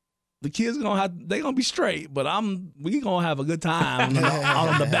the kids they gonna be straight, but we gonna have a good time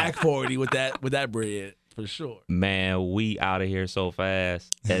on the back 40 with that bread for sure. Man, we out of here so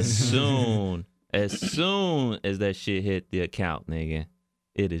fast. As soon As soon as that shit hit the account, nigga,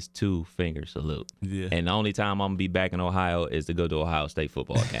 it is 2-finger salute. Yeah. And the only time I'm gonna be back in Ohio is to go to Ohio State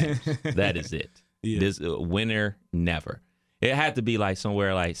football games. That is it. Yeah. This winter, never. It had to be like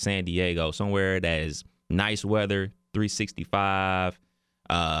somewhere like San Diego, somewhere that is nice weather, 365.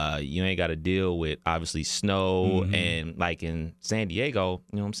 You ain't got to deal with obviously snow and like in San Diego,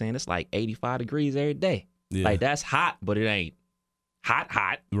 you know what I'm saying? It's like 85 degrees every day. Yeah. Like that's hot, but it ain't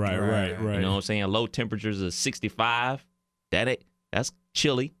hot. Right. You know what I'm saying? Low temperatures of 65. That's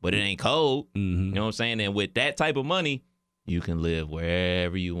chilly, but it ain't cold. Mm-hmm. You know what I'm saying? And with that type of money, you can live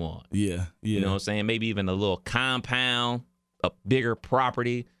wherever you want. Yeah. You know what I'm saying? Maybe even a little compound, a bigger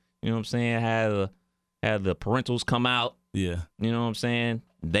property. You know what I'm saying? Have the parentals come out. Yeah. You know what I'm saying?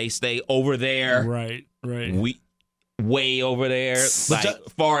 They stay over there. Right. We way over there, like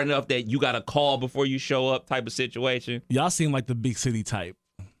far enough that you got to call before you show up type of situation. Y'all seem like the big city type.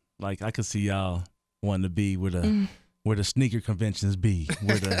 Like I could see y'all wanting to be where the sneaker conventions be.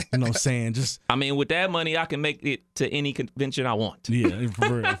 Where the you know what I'm saying? Just I mean, with that money, I can make it to any convention I want. yeah,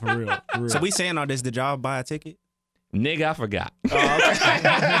 for real. So we saying all this, did y'all buy a ticket? Nigga, I forgot. Oh, okay.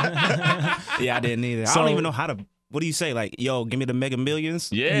 Yeah, I didn't either. I So- don't even know how to. What do you say? Like, yo, give me the Mega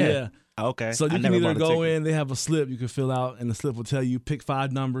Millions? Yeah. Okay. So I you can never either bought a go ticket. in, they have a slip you can fill out, and the slip will tell you pick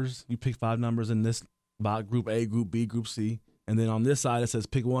 5 numbers. You pick 5 numbers in this box, Group A, Group B, Group C. And then on this side, it says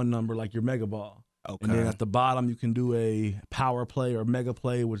pick 1 number like your mega ball. Okay. And then at the bottom, you can do a power play or mega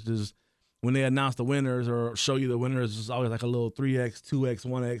play, which is when they announce the winners or show you the winners, it's always like a little 3X, 2X,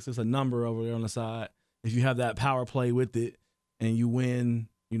 1X. It's a number over there on the side. If you have that power play with it and you win,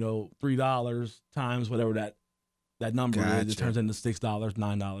 you know, $3 times whatever that number is, Gotcha. it turns into $6, $9,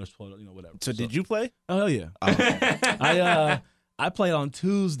 $12, you know, whatever. So did you play? Oh, hell yeah. I played on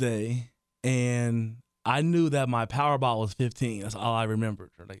Tuesday, and I knew that my Powerball was 15. That's all I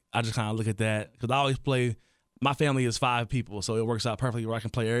remembered. Like I just kind of look at that because I always play. My family is 5 people, so it works out perfectly where I can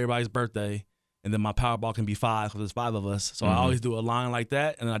play everybody's birthday, and then my Powerball can be 5 because there's 5 of us. So I always do a line like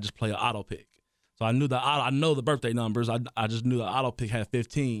that, and then I just play an auto pick. So I knew I know the birthday numbers. I just knew the auto pick had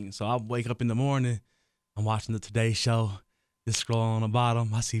 15. So I wake up in the morning, I'm watching the Today Show. Just scroll on the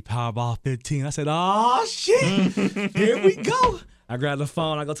bottom. I see Powerball 15. I said, oh, shit. Here we go. I grab the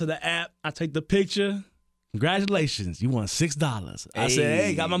phone. I go to the app. I take the picture. Congratulations. You won $6. I said,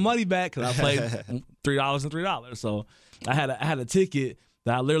 hey, got my money back because I played $3 and $3. So I had a ticket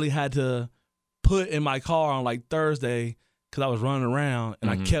that I literally had to put in my car on like Thursday because I was running around.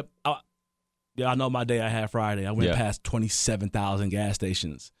 And I know my day I had Friday. I went past 27,000 gas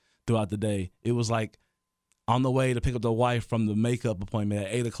stations throughout the day. It was like, on the way to pick up the wife from the makeup appointment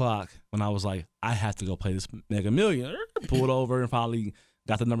at 8 o'clock when I was like, I have to go play this Mega Million. Pulled over and finally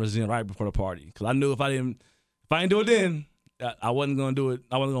got the numbers in right before the party. Because I knew if I didn't do it then, I wasn't going to do it.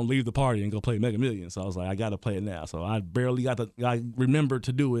 I wasn't going to leave the party and go play Mega Million. So I was like, I got to play it now. So I barely I remembered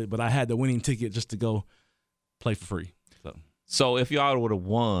to do it, but I had the winning ticket just to go play for free. So if y'all would have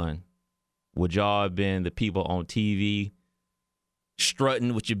won, would y'all have been the people on TV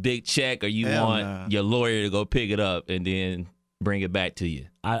strutting with your big check, or you want your lawyer to go pick it up and then bring it back to you,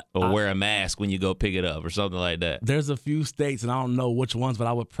 or wear a mask when you go pick it up or something like that? There's a few states, and I don't know which ones, but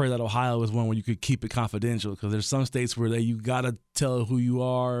I would pray that Ohio is one where you could keep it confidential, because there's some states where you got to tell who you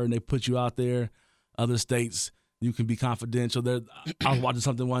are and they put you out there. Other states, you can be confidential. I was watching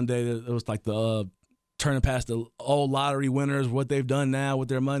something one day that it was like the turning past the old lottery winners, what they've done now with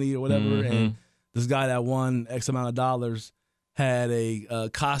their money or whatever, and this guy that won X amount of dollars had a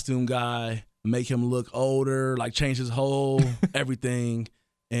costume guy make him look older, like change his whole everything,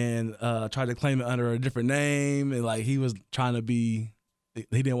 and tried to claim it under a different name. And like he was trying to be, he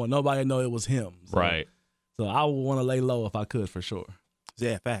didn't want nobody to know it was him. So, Right. So I would want to lay low if I could, for sure.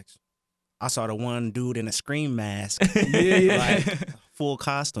 Yeah, facts. I saw the one dude in a Scream mask. Yeah. Like, full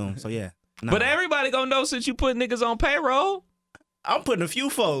costume. So yeah. Nah. But everybody gonna know since you put niggas on payroll. I'm putting a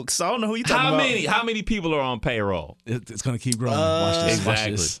few folks. I don't know who you talking about. How many people are on payroll? It's going to keep growing. Watch this.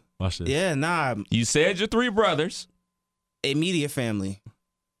 Exactly. Watch this. Yeah, nah. You said your 3 brothers. Immediate family.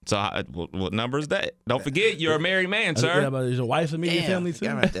 So what number is that? Don't forget, you're a married man, sir. Yeah, but is your wife's immediate family too?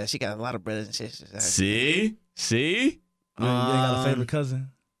 Yeah, right there. She got a lot of brothers and sisters. See? You ain't got a favorite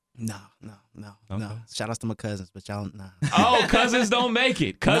cousin? No. Okay. Shout outs to my cousins, but y'all, nah. Oh, cousins don't make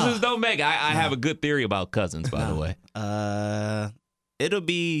it. Cousins don't make it. I have a good theory about cousins, by the way. It'll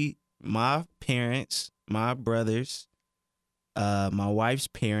be my parents, my brothers, my wife's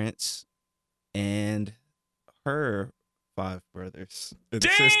parents, and her 5 brothers and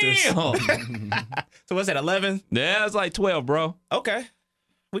Damn! sisters. So what's that, 11? Yeah, it's like 12, bro. Okay.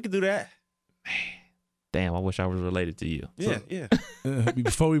 We can do that. Damn, I wish I was related to you. Yeah.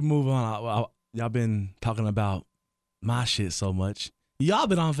 Before we move on, y'all been talking about my shit so much. Y'all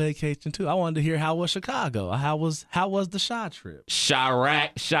been on vacation too. I wanted to hear how was Chicago. How was the Chi trip?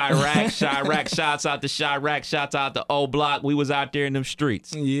 Chirac. Shouts out to Chirac. Shouts out to O Block. We was out there in them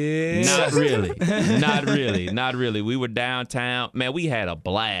streets. Yeah. Not really. We were downtown. Man, we had a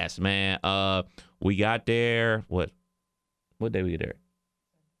blast, man. We got there. What day we get there?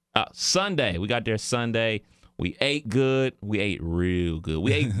 Sunday. We got there Sunday. We ate good. We ate real good.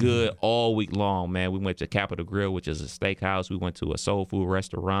 We ate good all week long, man. We went to Capitol Grill, which is a steakhouse. We went to a soul food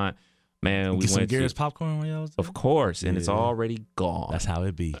restaurant. Man, we Get went some Garrett's to popcorn when y'all was there? Of course, and it's already gone. That's how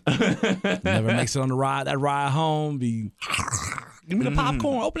it be. Never makes it on the ride. That ride home be give me the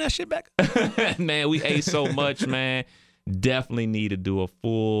popcorn. Open that shit back. Man, we ate so much, man. Definitely need to do a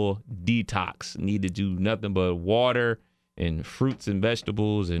full detox. Need to do nothing but water and fruits and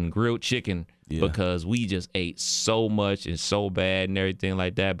vegetables and grilled chicken because we just ate so much and so bad and everything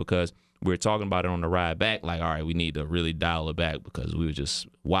like that because we were talking about it on the ride back. Like, all right, we need to really dial it back because we were just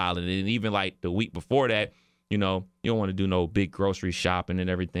wilding. And even like the week before that, you know, you don't want to do no big grocery shopping and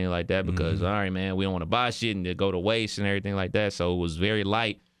everything like that because, all right, man, we don't want to buy shit and to go to waste and everything like that. So it was very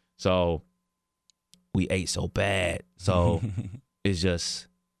light. So we ate so bad. So it's just,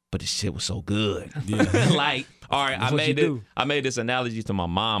 but the shit was so good. Yeah. Like, all right, I made this analogy to my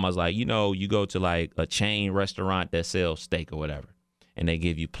mom. I was like, you know, you go to like a chain restaurant that sells steak or whatever, and they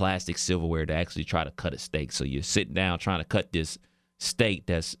give you plastic silverware to actually try to cut a steak. So you're sitting down trying to cut this steak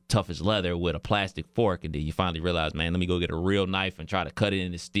that's tough as leather with a plastic fork, and then you finally realize, man, let me go get a real knife and try to cut it,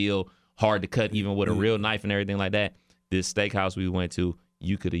 and it's still hard to cut even with a real knife and everything like that. This steakhouse we went to,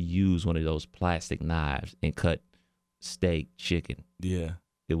 you could have used one of those plastic knives and cut steak, chicken. Yeah.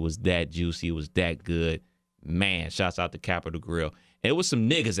 It was that juicy. It was that good. Man, shouts out to Capitol Grill. It was some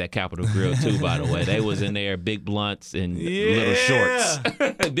niggas at Capitol Grill, too, by the way. They was in there, big blunts and little shorts.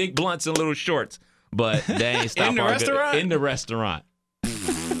 Big blunts and little shorts. But they ain't stopped in the restaurant? In the restaurant.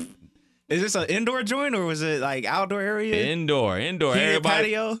 Is this an indoor joint or was it like outdoor area? Indoor. Heated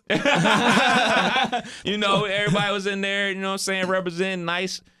Everybody, patio? you know, everybody was in there, you know what I'm saying, representing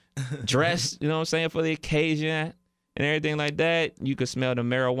nice dress, you know what I'm saying, for the occasion and everything like that. You could smell the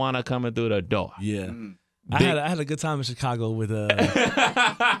marijuana coming through the door. Yeah. I had a good time in Chicago with with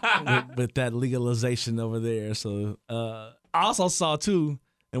that legalization over there. So I also saw too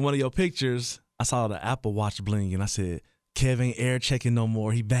in one of your pictures, I saw the Apple Watch bling, and I said, Kev ain't air checking no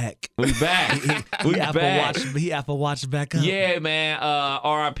more. He back. We back. He Apple Watch back up. Yeah, man.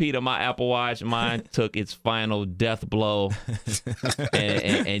 RIP to my Apple Watch. Mine took its final death blow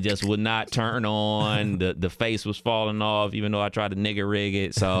and just would not turn on. The face was falling off, even though I tried to nigga rig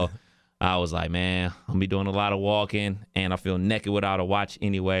it. So I was like, man, I'm gonna be doing a lot of walking, and I feel naked without a watch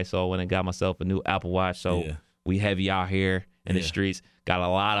anyway. So I went and got myself a new Apple Watch. So we heavy out here in the streets. Got a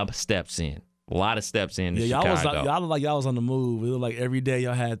lot of steps in. A lot of steps in Chicago. Y'all look like y'all was on the move. It looked like every day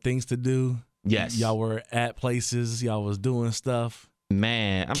y'all had things to do. Yes. Y'all were at places. Y'all was doing stuff.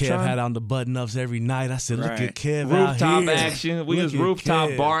 Man, Kev had on the button-ups every night. I said, look at Kev rooftop out here. action. We was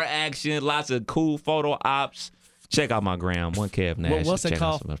rooftop bar action. Lots of cool photo ops. Check out my gram, one Kev Nash. What's it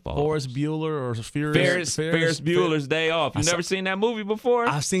called? Ferris Bueller or Ferris Bueller's Day Off. You never seen that movie before?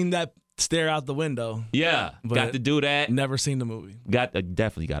 I've seen that stare out the window. Yeah, got to do that. Never seen the movie.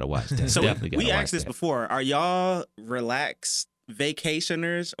 Definitely got to watch that. So definitely we asked this before. Are y'all relaxed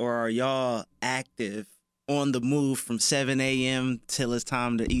vacationers or are y'all active on the move from 7 a.m. till it's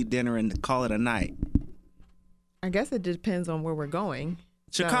time to eat dinner and call it a night? I guess it depends on where we're going.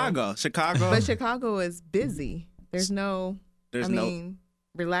 Chicago. But Chicago is busy. There's no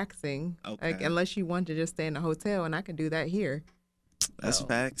relaxing. Okay. Like, unless you want to just stay in a hotel, and I can do that here. That's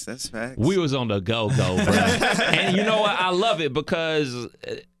facts. We was on the go, bro. And you know what? I love it because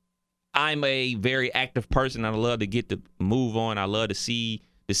I'm a very active person. I love to get to move on. I love to see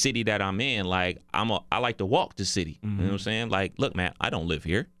the city that I'm in. Like, I like to walk the city. Mm-hmm. You know what I'm saying? Like, look, man, I don't live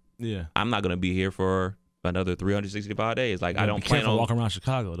here. Yeah. I'm not going to be here for another 365 days. Like, I don't plan on walking around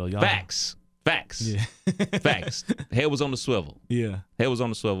Chicago, though. Y'all. Facts. Yeah. Facts. Head was on the swivel. Yeah. Head was on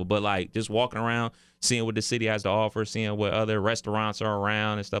the swivel. But, like, just walking around, seeing what the city has to offer, seeing what other restaurants are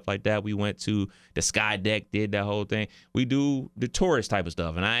around and stuff like that. We went to the Sky Deck, did that whole thing. We do the tourist type of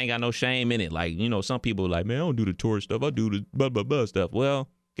stuff, and I ain't got no shame in it. Like, you know, some people are like, man, I don't do the tourist stuff. I do the blah, blah, blah stuff. Well,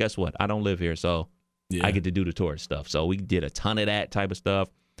 guess what? I don't live here, so I get to do the tourist stuff. So we did a ton of that type of stuff.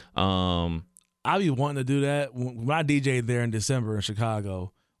 I be wanting to do that. When I DJ'd there in December in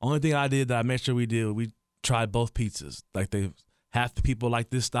Chicago, only thing I did that I made sure we did, we tried both pizzas. Like, half the people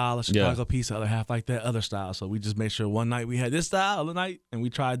like this style of Chicago pizza, other half like that other style. So we just made sure one night we had this style, other night, and we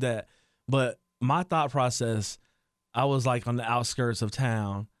tried that. But my thought process, I was like on the outskirts of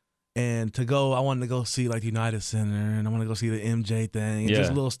town, And I wanted to go see like the United Center, and I want to go see the MJ thing, and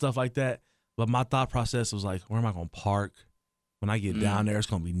just little stuff like that. But my thought process was like, where am I going to park? When I get down there, it's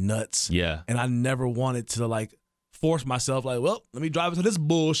going to be nuts. Yeah. And I never wanted to like force myself like, well, let me drive into this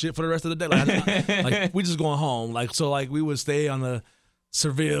bullshit for the rest of the day. Like we just going home. Like, so like we would stay on the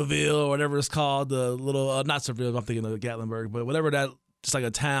Sevilleville or whatever it's called, the little, not Seville, I'm thinking of Gatlinburg, but whatever that, just like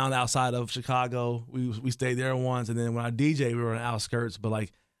a town outside of Chicago. We stayed there once. And then when I DJ, we were on the outskirts, but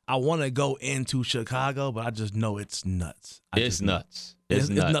like, I want to go into Chicago, but I just know it's nuts. It's nuts. It's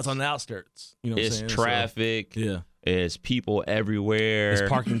nuts on the outskirts. You know what I'm saying? It's traffic. So, yeah. It's people everywhere. It's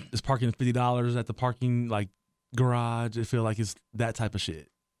parking $50 at the parking like garage. I feel like it's that type of shit.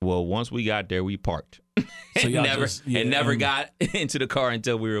 Well, once we got there, we parked. So never got into the car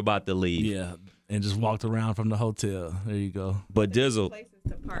until we were about to leave. Yeah. And just walked around from the hotel. There you go. But Dizzle. Places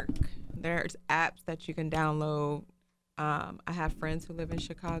to park. There's apps that you can download. I have friends who live in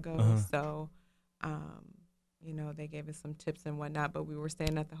Chicago, so you know, they gave us some tips and whatnot. But we were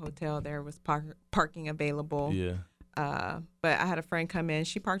staying at the hotel. There was parking available. Yeah. But I had a friend come in.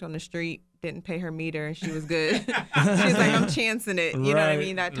 She parked on the street, didn't pay her meter, and she was good. She was like, I'm chancing it. You know what I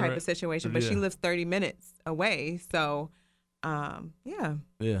mean? That type of situation. But she lives 30 minutes away. So, yeah.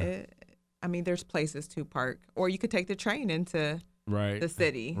 I mean, there's places to park. Or you could take the train into the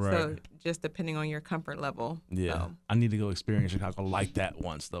city. Right. So just depending on your comfort level. Yeah. So. I need to go experience Chicago like that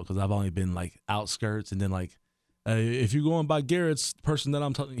once, though, because I've only been like outskirts and then like, if you're going by Garrett's person that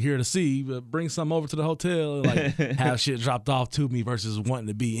I'm here to see, bring something over to the hotel and like have shit dropped off to me versus wanting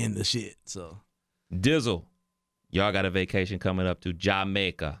to be in the shit. So, Dizzle, y'all got a vacation coming up to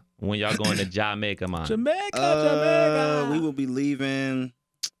Jamaica. When y'all going to Jamaica, man? Jamaica. We will be leaving.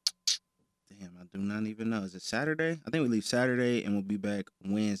 Damn, I do not even know. Is it Saturday? I think we leave Saturday and we'll be back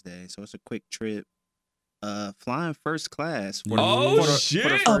Wednesday. So it's a quick trip. Flying first class. For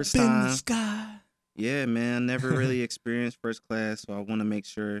the first Up time. in the sky. Yeah, man. Never really experienced first class, so I want to make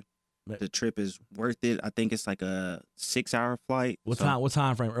sure the trip is worth it. I think it's like a 6-hour flight. What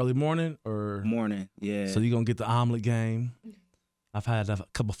time frame? Early morning or morning? Yeah. So you're gonna get the omelet game. I've had a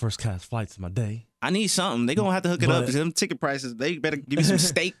couple first class flights in my day. I need something. They gonna have to hook it up because them ticket prices. They better give me some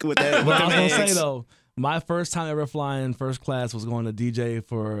steak with that. But I was gonna say though, my first time ever flying first class was going to DJ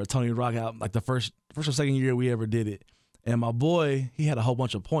for Tony Rock out, like the first or second year we ever did it. And my boy, he had a whole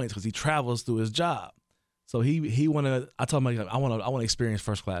bunch of points because he travels through his job. So he wanted. I told him, like, I want to experience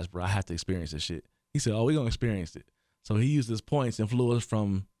first class, bro. I have to experience this shit. He said, "Oh, we gonna experience it." So he used his points and flew us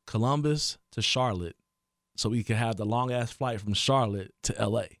from Columbus to Charlotte, so we could have the long ass flight from Charlotte to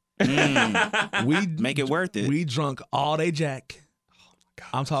LA. We make it worth it. We drunk all day Jack. Oh my God!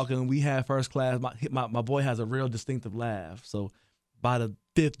 I'm talking. We had first class. My boy has a real distinctive laugh. So by the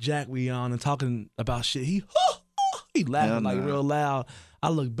 5th Jack we on and talking about shit, he laughing like real loud. I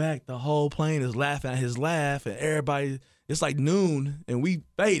look back, the whole plane is laughing at his laugh, and everybody, it's like noon, and we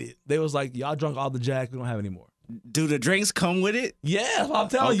faded. They was like, y'all drunk all the Jack, we don't have any more. Do the drinks come with it? Yeah, that's what I'm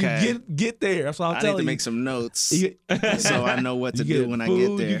telling you. Get there. That's what I'm telling you. I need to make some notes so I know what to do when food, I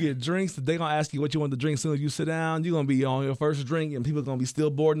get there. You get drinks. They going to ask you what you want to drink. As soon as you sit down, you're going to be on your first drink, and people are going to be still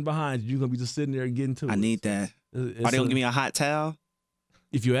boarding behind you. You're going to be just sitting there and getting to it. I need that. Are they going to give me a hot towel?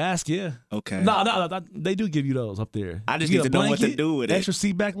 If you ask, yeah. Okay. No, they do give you those up there. I just need to know what to do with it. Extra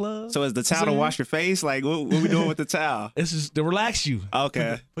seat back love. So is the towel to wash your face? Like, what we doing with the towel? It's just to relax you.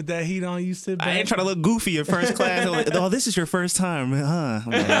 Okay. Put that heat on, you sit back. I ain't trying to look goofy in first class. Like, oh, this is your first time, huh?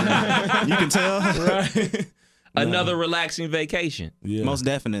 Like, you can tell. Right. Another relaxing vacation. Yeah. Most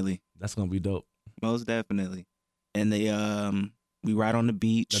definitely. That's going to be dope. Most definitely. And we ride on the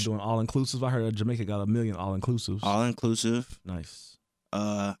beach. They're doing all-inclusive. I heard Jamaica got 1 million all-inclusives. All-inclusive. Nice.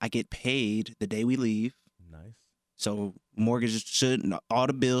 I get paid the day we leave. Nice. So all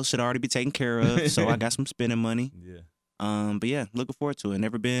the bills should already be taken care of. So I got some spending money. Yeah. But yeah, looking forward to it.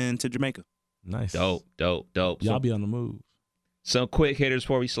 Never been to Jamaica. Nice. Dope. Y'all be on the move. Some quick hitters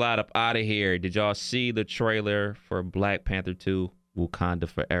before we slide up out of here. Did y'all see the trailer for Black Panther 2 Wakanda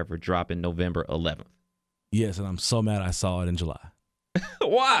Forever dropping November 11th? Yes, and I'm so mad I saw it in July.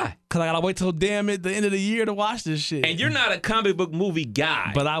 Why? Because I got to wait till the end of the year to watch this shit. And you're not a comic book movie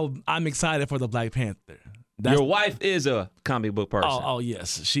guy. But I'm excited for the Black Panther. Your wife is a comic book person. Oh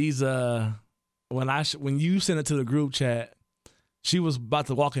yes. She's when you sent it to the group chat, she was about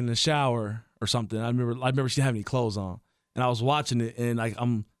to walk in the shower or something. I remember she didn't have any clothes on. And I was watching it and like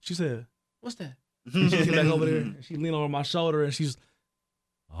she said, "What's that?" She came back over there and she leaned over my shoulder and she's,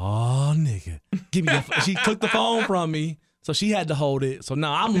 "Oh nigga. Give me she took the phone from me. So she had to hold it. So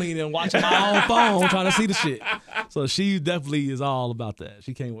now I'm leaning, watching my own phone, trying to see the shit. So she definitely is all about that.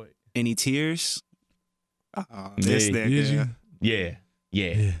 She can't wait. Any tears? Did you?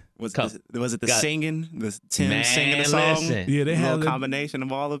 Yeah. Was it the singing? The Tim singing the song? Listen. Yeah, they had a combination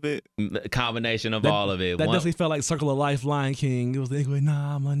of all of it. A combination of all of it. That definitely felt like Circle of Life, Lion King. It was like,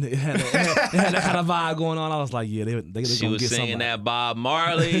 nah, man. It had that kind of vibe going on. I was like, yeah, they she gonna was get singing somebody. that Bob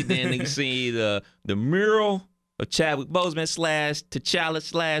Marley. Then you see the mural of Chadwick Boseman /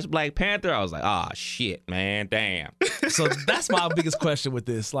 T'Challa / Black Panther. I was like, shit, man, damn. So that's my biggest question with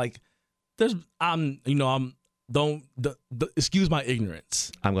this. Like, excuse my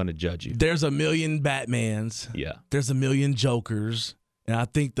ignorance. I'm gonna judge you. There's a million Batmans. Yeah. There's a million Jokers. And I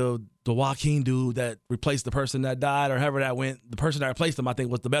think the Joaquin dude that replaced the person that died or however that went, the person that replaced him, I think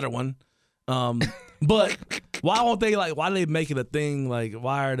was the better one. But why do they make it a thing? Like,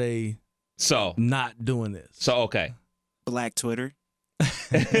 why are they not doing this? So, okay. Black Twitter.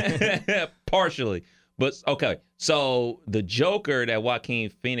 Partially. But, okay. So, the Joker that Joaquin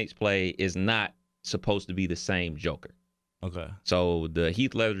Phoenix played is not supposed to be the same Joker. Okay. So the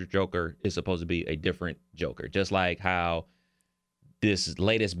Heath Ledger Joker is supposed to be a different Joker. Just like how this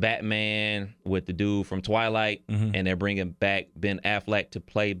latest Batman with the dude from Twilight and they're bringing back Ben Affleck to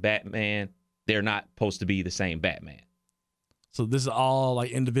play Batman, they're not supposed to be the same Batman. So this is all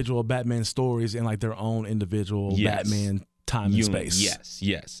like individual Batman stories in like their own individual Batman time and space.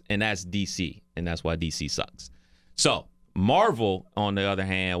 Yes. And that's DC. And that's why DC sucks. So Marvel, on the other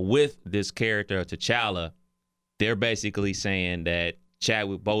hand, with this character T'Challa, they're basically saying that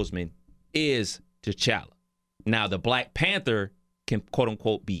Chadwick Boseman is T'Challa. Now, the Black Panther can, quote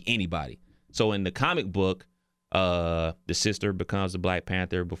unquote, be anybody. So in the comic book, the sister becomes the Black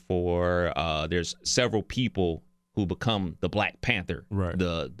Panther before. There's several people who become the Black Panther, right,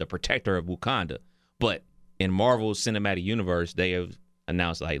 the protector of Wakanda. But in Marvel's cinematic universe, they have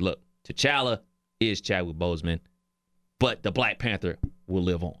announced, like, look, T'Challa is Chadwick Boseman, but the Black Panther will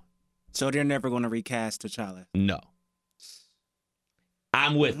live on. So they're never going to recast T'Challa? No.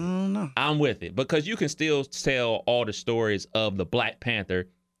 I'm with it. No. I'm with it. Because you can still tell all the stories of the Black Panther,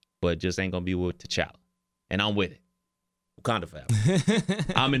 but just ain't going to be with T'Challa. And I'm with it. Wakanda forever.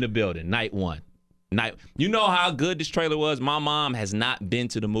 I'm in the building. Night one. You know how good this trailer was? My mom has not been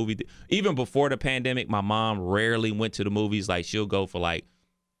to the movie. Even before the pandemic, my mom rarely went to the movies. Like, she'll go for, like,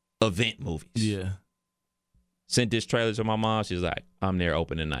 event movies. Yeah. Sent this trailer to my mom. She's like, I'm there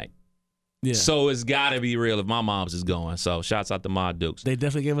opening night. Yeah. So it's got to be real if my mom's is going. So shouts out to Ma Dukes. They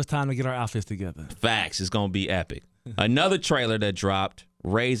definitely gave us time to get our outfits together. Facts. It's going to be epic. Another trailer that dropped,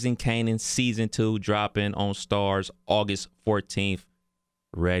 Raising Kanan Season 2, dropping on Starz August 14th.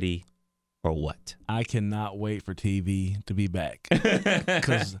 Ready or what? I cannot wait for TV to be back.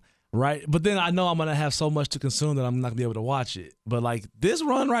 Right? But then I know I'm going to have so much to consume that I'm not going to be able to watch it. But like this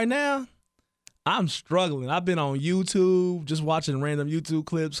run right now, I'm struggling. I've been on YouTube just watching random YouTube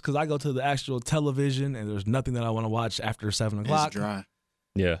clips because I go to the actual television and there's nothing that I want to watch after 7 o'clock. It's dry.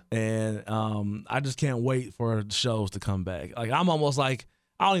 Yeah. And I just can't wait for the shows to come back. Like I'm almost like,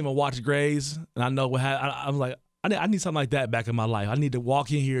 I don't even watch Grey's. And I know what I'm like, I need something like that back in my life. I need to walk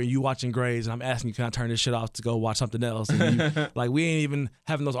in here and you watching Grey's and I'm asking you, can I turn this shit off to go watch something else? And you, like we ain't even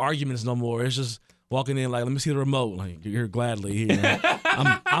having those arguments no more. It's just walking in like, let me see the remote. Like you're gladly here.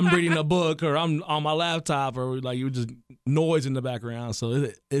 I'm reading a book or I'm on my laptop or like you just noise in the background. So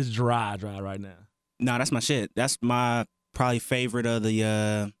it's dry right now. No, that's my shit. That's my probably favorite of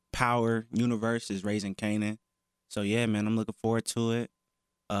the Power universe is Raising Kanan. So yeah, man, I'm looking forward to it.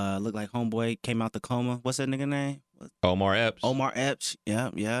 Look like homeboy came out the coma. What's that nigga name? Omar Epps. Omar Epps.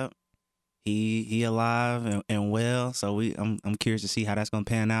 Yep. He alive and well. So I'm curious to see how that's gonna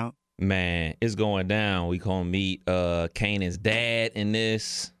pan out. Man, it's going down. We gonna meet Kanan's dad in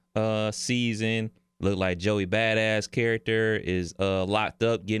this season. Look like Joey Badass character is locked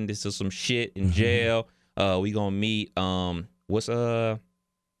up, getting into some shit in jail. We gonna meet Jukebox.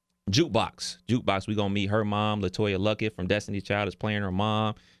 We gonna meet her mom, Latoya Luckett from Destiny's Child, is playing her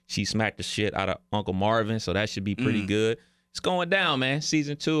mom. She smacked the shit out of Uncle Marvin, so that should be pretty good. It's going down, man.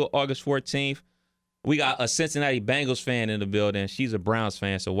 Season 2, August 14th. We got a Cincinnati Bengals fan in the building. She's a Browns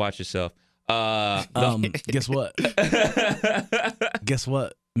fan, so watch yourself. Guess what? Guess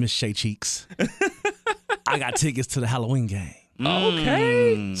what, Miss Shay Cheeks? I got tickets to the Halloween game.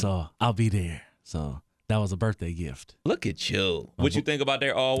 Okay. So I'll be there. So that was a birthday gift. Look at you. What you think about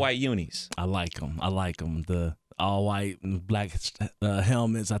their all-white unis? I like them. The all-white and black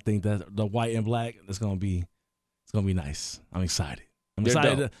helmets. I think that the white and black, it's gonna be nice. I'm excited. I'm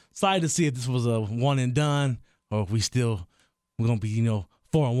excited to see if this was a one and done or if we're gonna be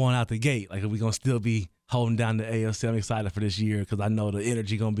 4-1 out the gate. Like if we're gonna still be holding down the AFC. I'm excited for this year because I know the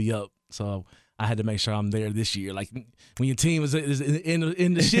energy gonna be up. So I had to make sure I'm there this year. Like when your team is in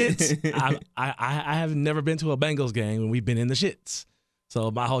the shits, I have never been to a Bengals game when we've been in the shits. So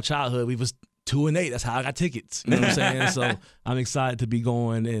my whole childhood, we was 2-8. That's how I got tickets. You know what I'm saying? So I'm excited to be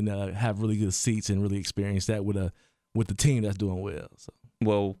going and have really good seats and really experience that with the team that's doing well. So.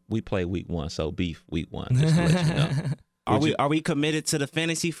 Well, we play week 1, so beef week 1. Just to let you know. Are we committed to the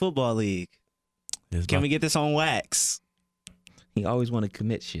fantasy football league? Can we get this on wax? He always want to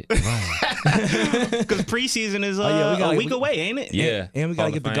commit shit. Because preseason is a week away, ain't it? Yeah. And we got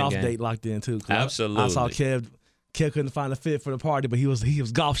to get the golf game. date locked in, too. Absolutely. I saw Kev couldn't find a fit for the party, but he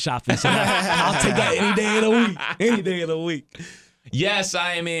was golf shopping. So I'll take that any day of the week. Any day of the week. Yes,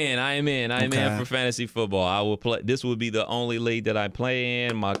 I am in. I am in for fantasy football. I will play. This will be the only league that I play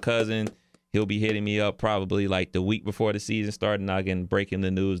in. My cousin, he'll be hitting me up probably like the week before the season started, and I can break him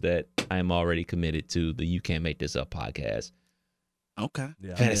the news that I am already committed to the You Can't Make This Up podcast. Okay.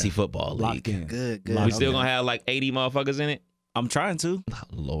 Yeah, Fantasy football Locked league. in. Good. We still gonna have like 80 motherfuckers in it. I'm trying to. Oh,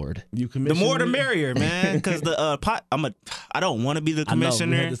 Lord, You The more the me? merrier, man. Because the I don't want to be the I know, we had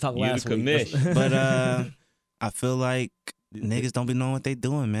commissioner, this talk You last the week. commish. but I feel like niggas don't be knowing what they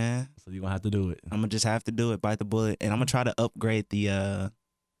doing, man. So you're going to have to do it. I'm gonna just have to do it, bite the bullet, and I'm gonna try to upgrade the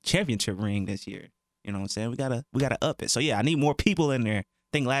championship ring this year. You know what I'm saying? We gotta up it. So yeah, I need more people in there. I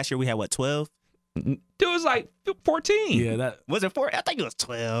think last year we had 12? It was like 14. Yeah, that. Was it 4? I think it was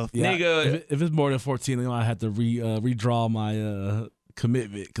 12. Yeah, Nigga. if it's more than 14, then I have to redraw my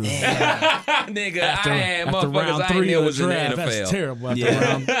commitment. Cause Nigga, I had after motherfuckers round I 3 knew of was the in the draft, NFL. that's terrible. After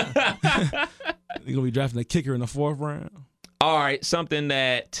Yeah. you're going to be drafting a kicker in the 4th round. All right, something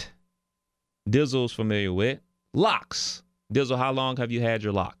that Dizzle's familiar with. Locks. Dizzle, how long have you had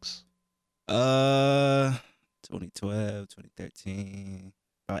your locks? 2012, 2013,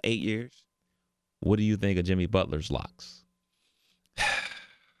 about 8 years. What do you think of Jimmy Butler's locks?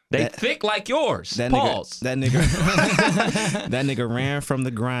 They That- thick like yours. That Pause. that nigga ran from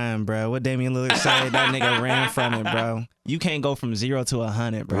the grind, bro. What Damian Lillard said, that nigga ran from it, bro. You can't go from 0 to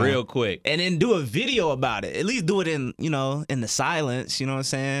 100, bro. Real quick. And then do a video about it. At least do it in the silence. You know what I'm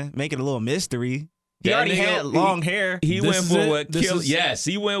saying? Make it a little mystery. He That already nigga- had long hair. He This went is for it? what This killed. is- Yes,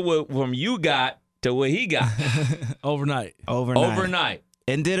 he went from you got to what he got Overnight. overnight.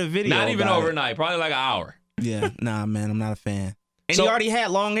 And did a video. Not even about it. overnight. Probably like an hour. Yeah, nah, man, I'm not a fan. And So- he already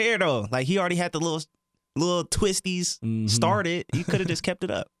had long hair though. Like he already had the little twisties Mhm. started. You could have just kept it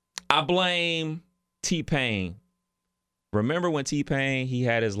up. I blame T-Pain. Remember when T-Pain, he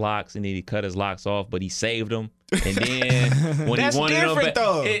had his locks and then he cut his locks off, but he saved them. And then when That's he wanted them different, back,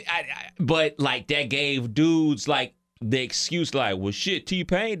 though. but like that gave dudes like the excuse like, well, shit,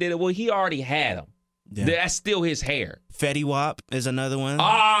 T-Pain did it. Well, he already had them. Yeah. That's still his hair. Fetty Wap is another one.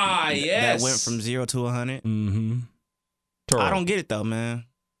 Ah, yes. That went from 0 to 100. Mm-hmm. Terrible. I don't get it though, man.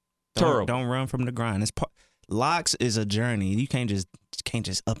 Terrible. Don't run from the grind. Locks is a journey. You can't just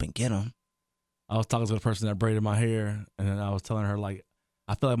up and get them. I was talking to the person that braided my hair, and then I was telling her, like,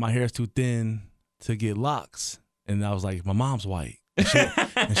 I feel like my hair is too thin to get locks. And I was like, my mom's white.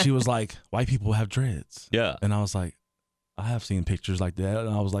 And she was like, white people have dreads. Yeah. And I was like, I have seen pictures like that. And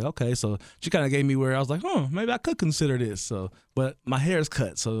I was like, okay. So she kind of gave me where I was like, maybe I could consider this. So, but my hair is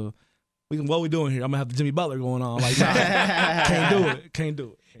cut. So what we doing here? I'm going to have the Jimmy Butler going on. Like, nah, can't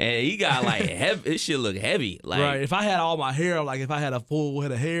do it. And he got like heavy. This shit look heavy. Like, Right. If I had all my hair, like if I had a full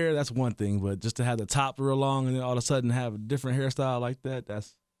head of hair, that's one thing. But just to have the top real long and then all of a sudden have a different hairstyle like that, that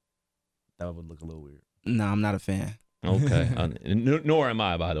would look a little weird. Nah, I'm not a fan. Okay. Nor am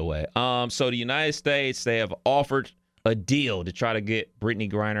I, by the way. So the United States, they have offered a deal to try to get Brittany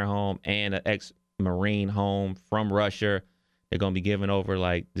Griner home and an ex-Marine home from Russia. They're going to be giving over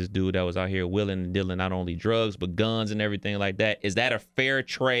like this dude that was out here willing and dealing not only drugs, but guns and everything like that. Is that a fair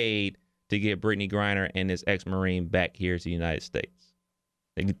trade to get Brittany Griner and this ex-Marine back here to the United States?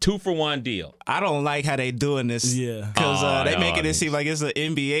 They get 2-for-1 deal. I don't like how they doing this. Yeah. Because they Oh, making it seem like it's an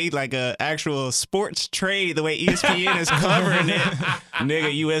NBA, like a actual sports trade, the way ESPN is covering it.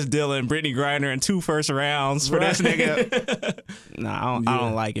 Nigga, U.S. dealing Brittany Griner and 2 first rounds for this nigga. Nah, I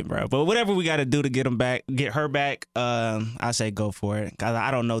don't like it, bro. But whatever we got to do to get her back, I say go for it. 'Cause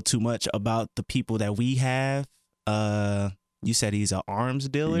I don't know too much about the people that we have. You said he's an arms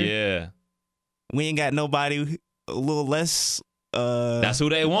dealer? Yeah. We ain't got nobody a little less... That's who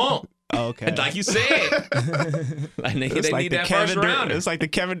they want. Okay. Like you said. Like, nigga, It's they like need the that Kevin first Durant. rounder. It's like the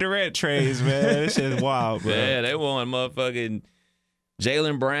Kevin Durant trades, man. This shit is wild, bro. Yeah, they want motherfucking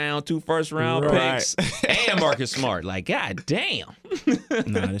Jaylen Brown, 2 first-round Right. picks, and Marcus Smart. Like, god damn.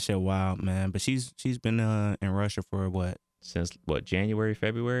 Nah, this shit wild, man. But she's been in Russia for what? Since what, January,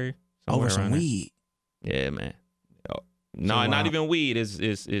 February? Over Somewhere some around there. weed. Yeah, man. No, So, not even weed.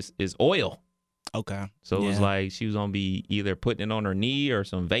 Is oil. Okay. So it was Yeah. like she was gonna be either putting it on her knee or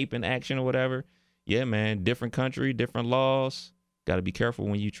some vaping action or whatever. Yeah, man. Different country, different laws. got to be careful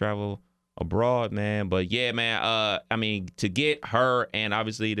when you travel abroad, man. But yeah, man, I mean, to get her and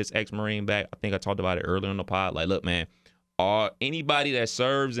obviously this ex-Marine back, I think I talked about it earlier in the pod. Like, look, man, anybody that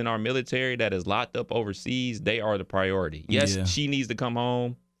serves in our military that is locked up overseas, they are the priority. Yes, she needs to come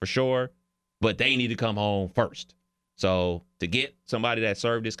home for sure, but they need to come home first. So to get somebody that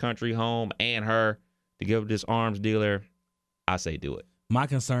served this country home and her to give this arms dealer, I say do it. My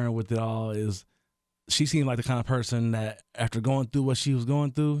concern with it all is she seemed like the kind of person that after going through what she was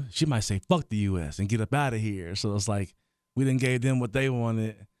going through, she might say, fuck the U.S. and get up out of here. So it's like we done gave them what they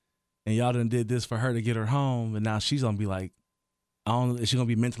wanted, and y'all done did this for her to get her home, and now she's going to be like, I don't know, is she going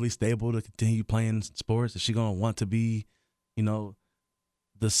to be mentally stable to continue playing sports? Is she going to want to be, you know,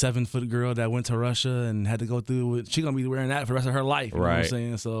 the 7-foot girl that went to Russia and had to go through it? She's going to be wearing that for the rest of her life. You know what I'm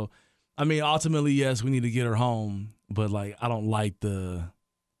saying? So, I mean, ultimately, yes, we need to get her home, but, like, I don't like the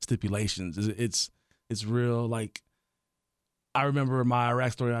stipulations. It's real. Like, I remember my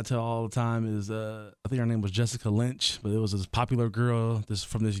Iraq story I tell all the time is, I think her name was Jessica Lynch, but it was this popular girl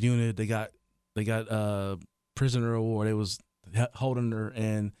from this unit. They got prisoner of war. They was holding her,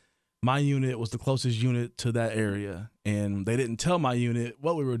 and my unit was the closest unit to that area, and they didn't tell my unit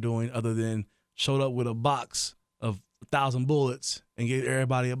what we were doing other than showed up with a box of 1,000 bullets and gave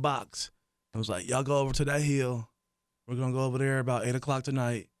everybody a box. It was like, y'all go over to that hill. We're going to go over there about 8 o'clock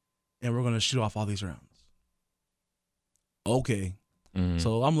tonight, and we're going to shoot off all these rounds. Okay. Mm-hmm.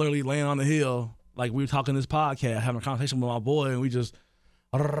 So I'm literally laying on the hill, like we were talking this podcast, having a conversation with my boy, and we just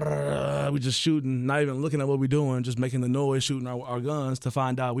shooting, not even looking at what we're doing, just making the noise, shooting our guns to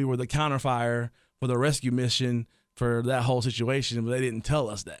find out we were the counterfire for the rescue mission for that whole situation, but they didn't tell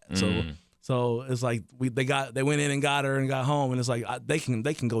us that. So it's like they went in and got her and got home, and it's like they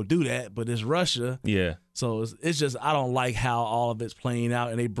can go do that, but it's Russia. Yeah. So it's just I don't like how all of it's playing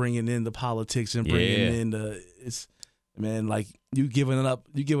out, and they bringing in the politics and bringing in man, like you giving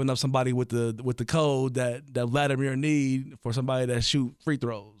up somebody with the code that Vladimir need for somebody that shoot free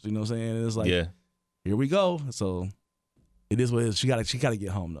throws. You know what I'm saying? And it's like, here we go. So it is what it is. She got to get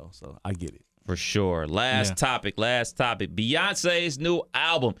home though. So I get it. For sure. Last topic. Beyonce's new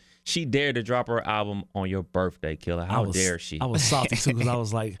album. She dared to drop her album on your birthday, Killer. How dare she? I was salty too because I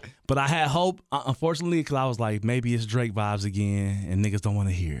was like, but I had hope, unfortunately, because I was like, maybe it's Drake vibes again and niggas don't want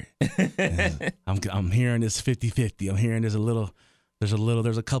to hear it. I'm hearing this 50-50. I'm hearing there's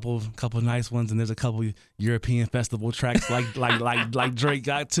a couple nice ones and there's a couple European festival tracks like Drake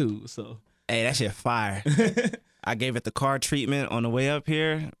got too. So hey, that shit fire. I gave it the car treatment on the way up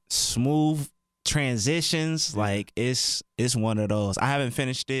here. Smooth transitions, like it's one of those. I haven't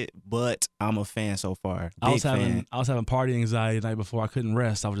finished it, but I'm a fan so far. I was having party anxiety the night before. I couldn't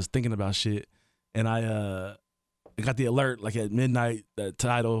rest. I was just thinking about shit, and I got the alert like at midnight that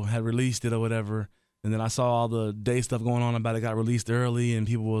Tidal had released it or whatever, and then I saw all the day stuff going on about it got released early, and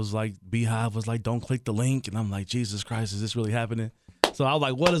people was like, Beehive was like, don't click the link, and I'm like, Jesus Christ, is this really happening? So I was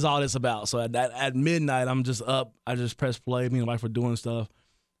like, what is all this about? So at midnight, I'm just up. I just pressed play. Me and my wife were doing stuff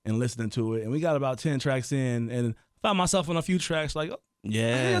and listening to it. And we got about 10 tracks in and found myself on a few tracks like, oh,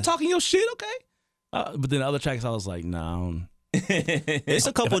 yeah, talking your shit, okay? But then the other tracks, I was like, nah. It's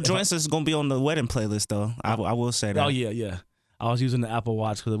a couple joints that's going to be on the wedding playlist, though. I will say that. Oh, yeah. I was using the Apple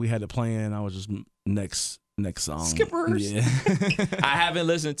Watch because we had it playing. I was just next song. Skippers. Yeah. I haven't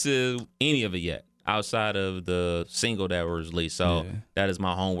listened to any of it yet, outside of the single that was released. So that is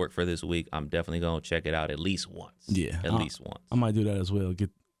my homework for this week. I'm definitely going to check it out at least once. Yeah. At least once. I might do that as well.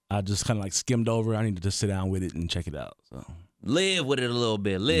 I just kind of like skimmed over. I need to just sit down with it and check it out. So live with it a little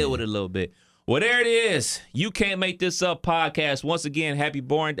bit. Well, there it is. You Can't Make This Up podcast. Once again, happy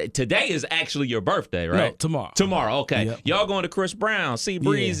born day. Today is actually your birthday, right? No, tomorrow. Tomorrow, okay. Yep. Y'all going to Chris Brown, see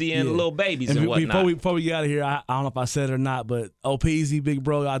Breezy and the little babies and whatnot. Before we get out of here, I don't know if I said it or not, but OPZ, big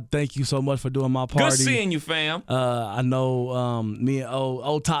bro, I thank you so much for doing my party. Good seeing you, fam. I know me and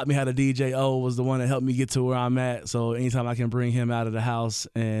O taught me how to DJ. O was the one that helped me get to where I'm at. So anytime I can bring him out of the house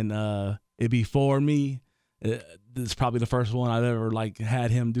and it be for me, this is probably the first one I've ever like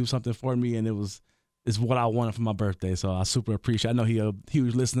had him do something for me, and it's what I wanted for my birthday. So I super appreciate it. I know he a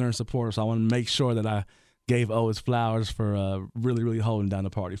huge listener and supporter, so I want to make sure that I gave O his flowers for really, really holding down the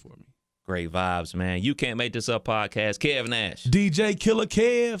party for me. Great vibes, man. You Can't Make This Up podcast. Kev Nash. DJ Killer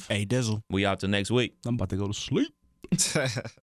Kev. Hey, Dizzle. We out till next week. I'm about to go to sleep.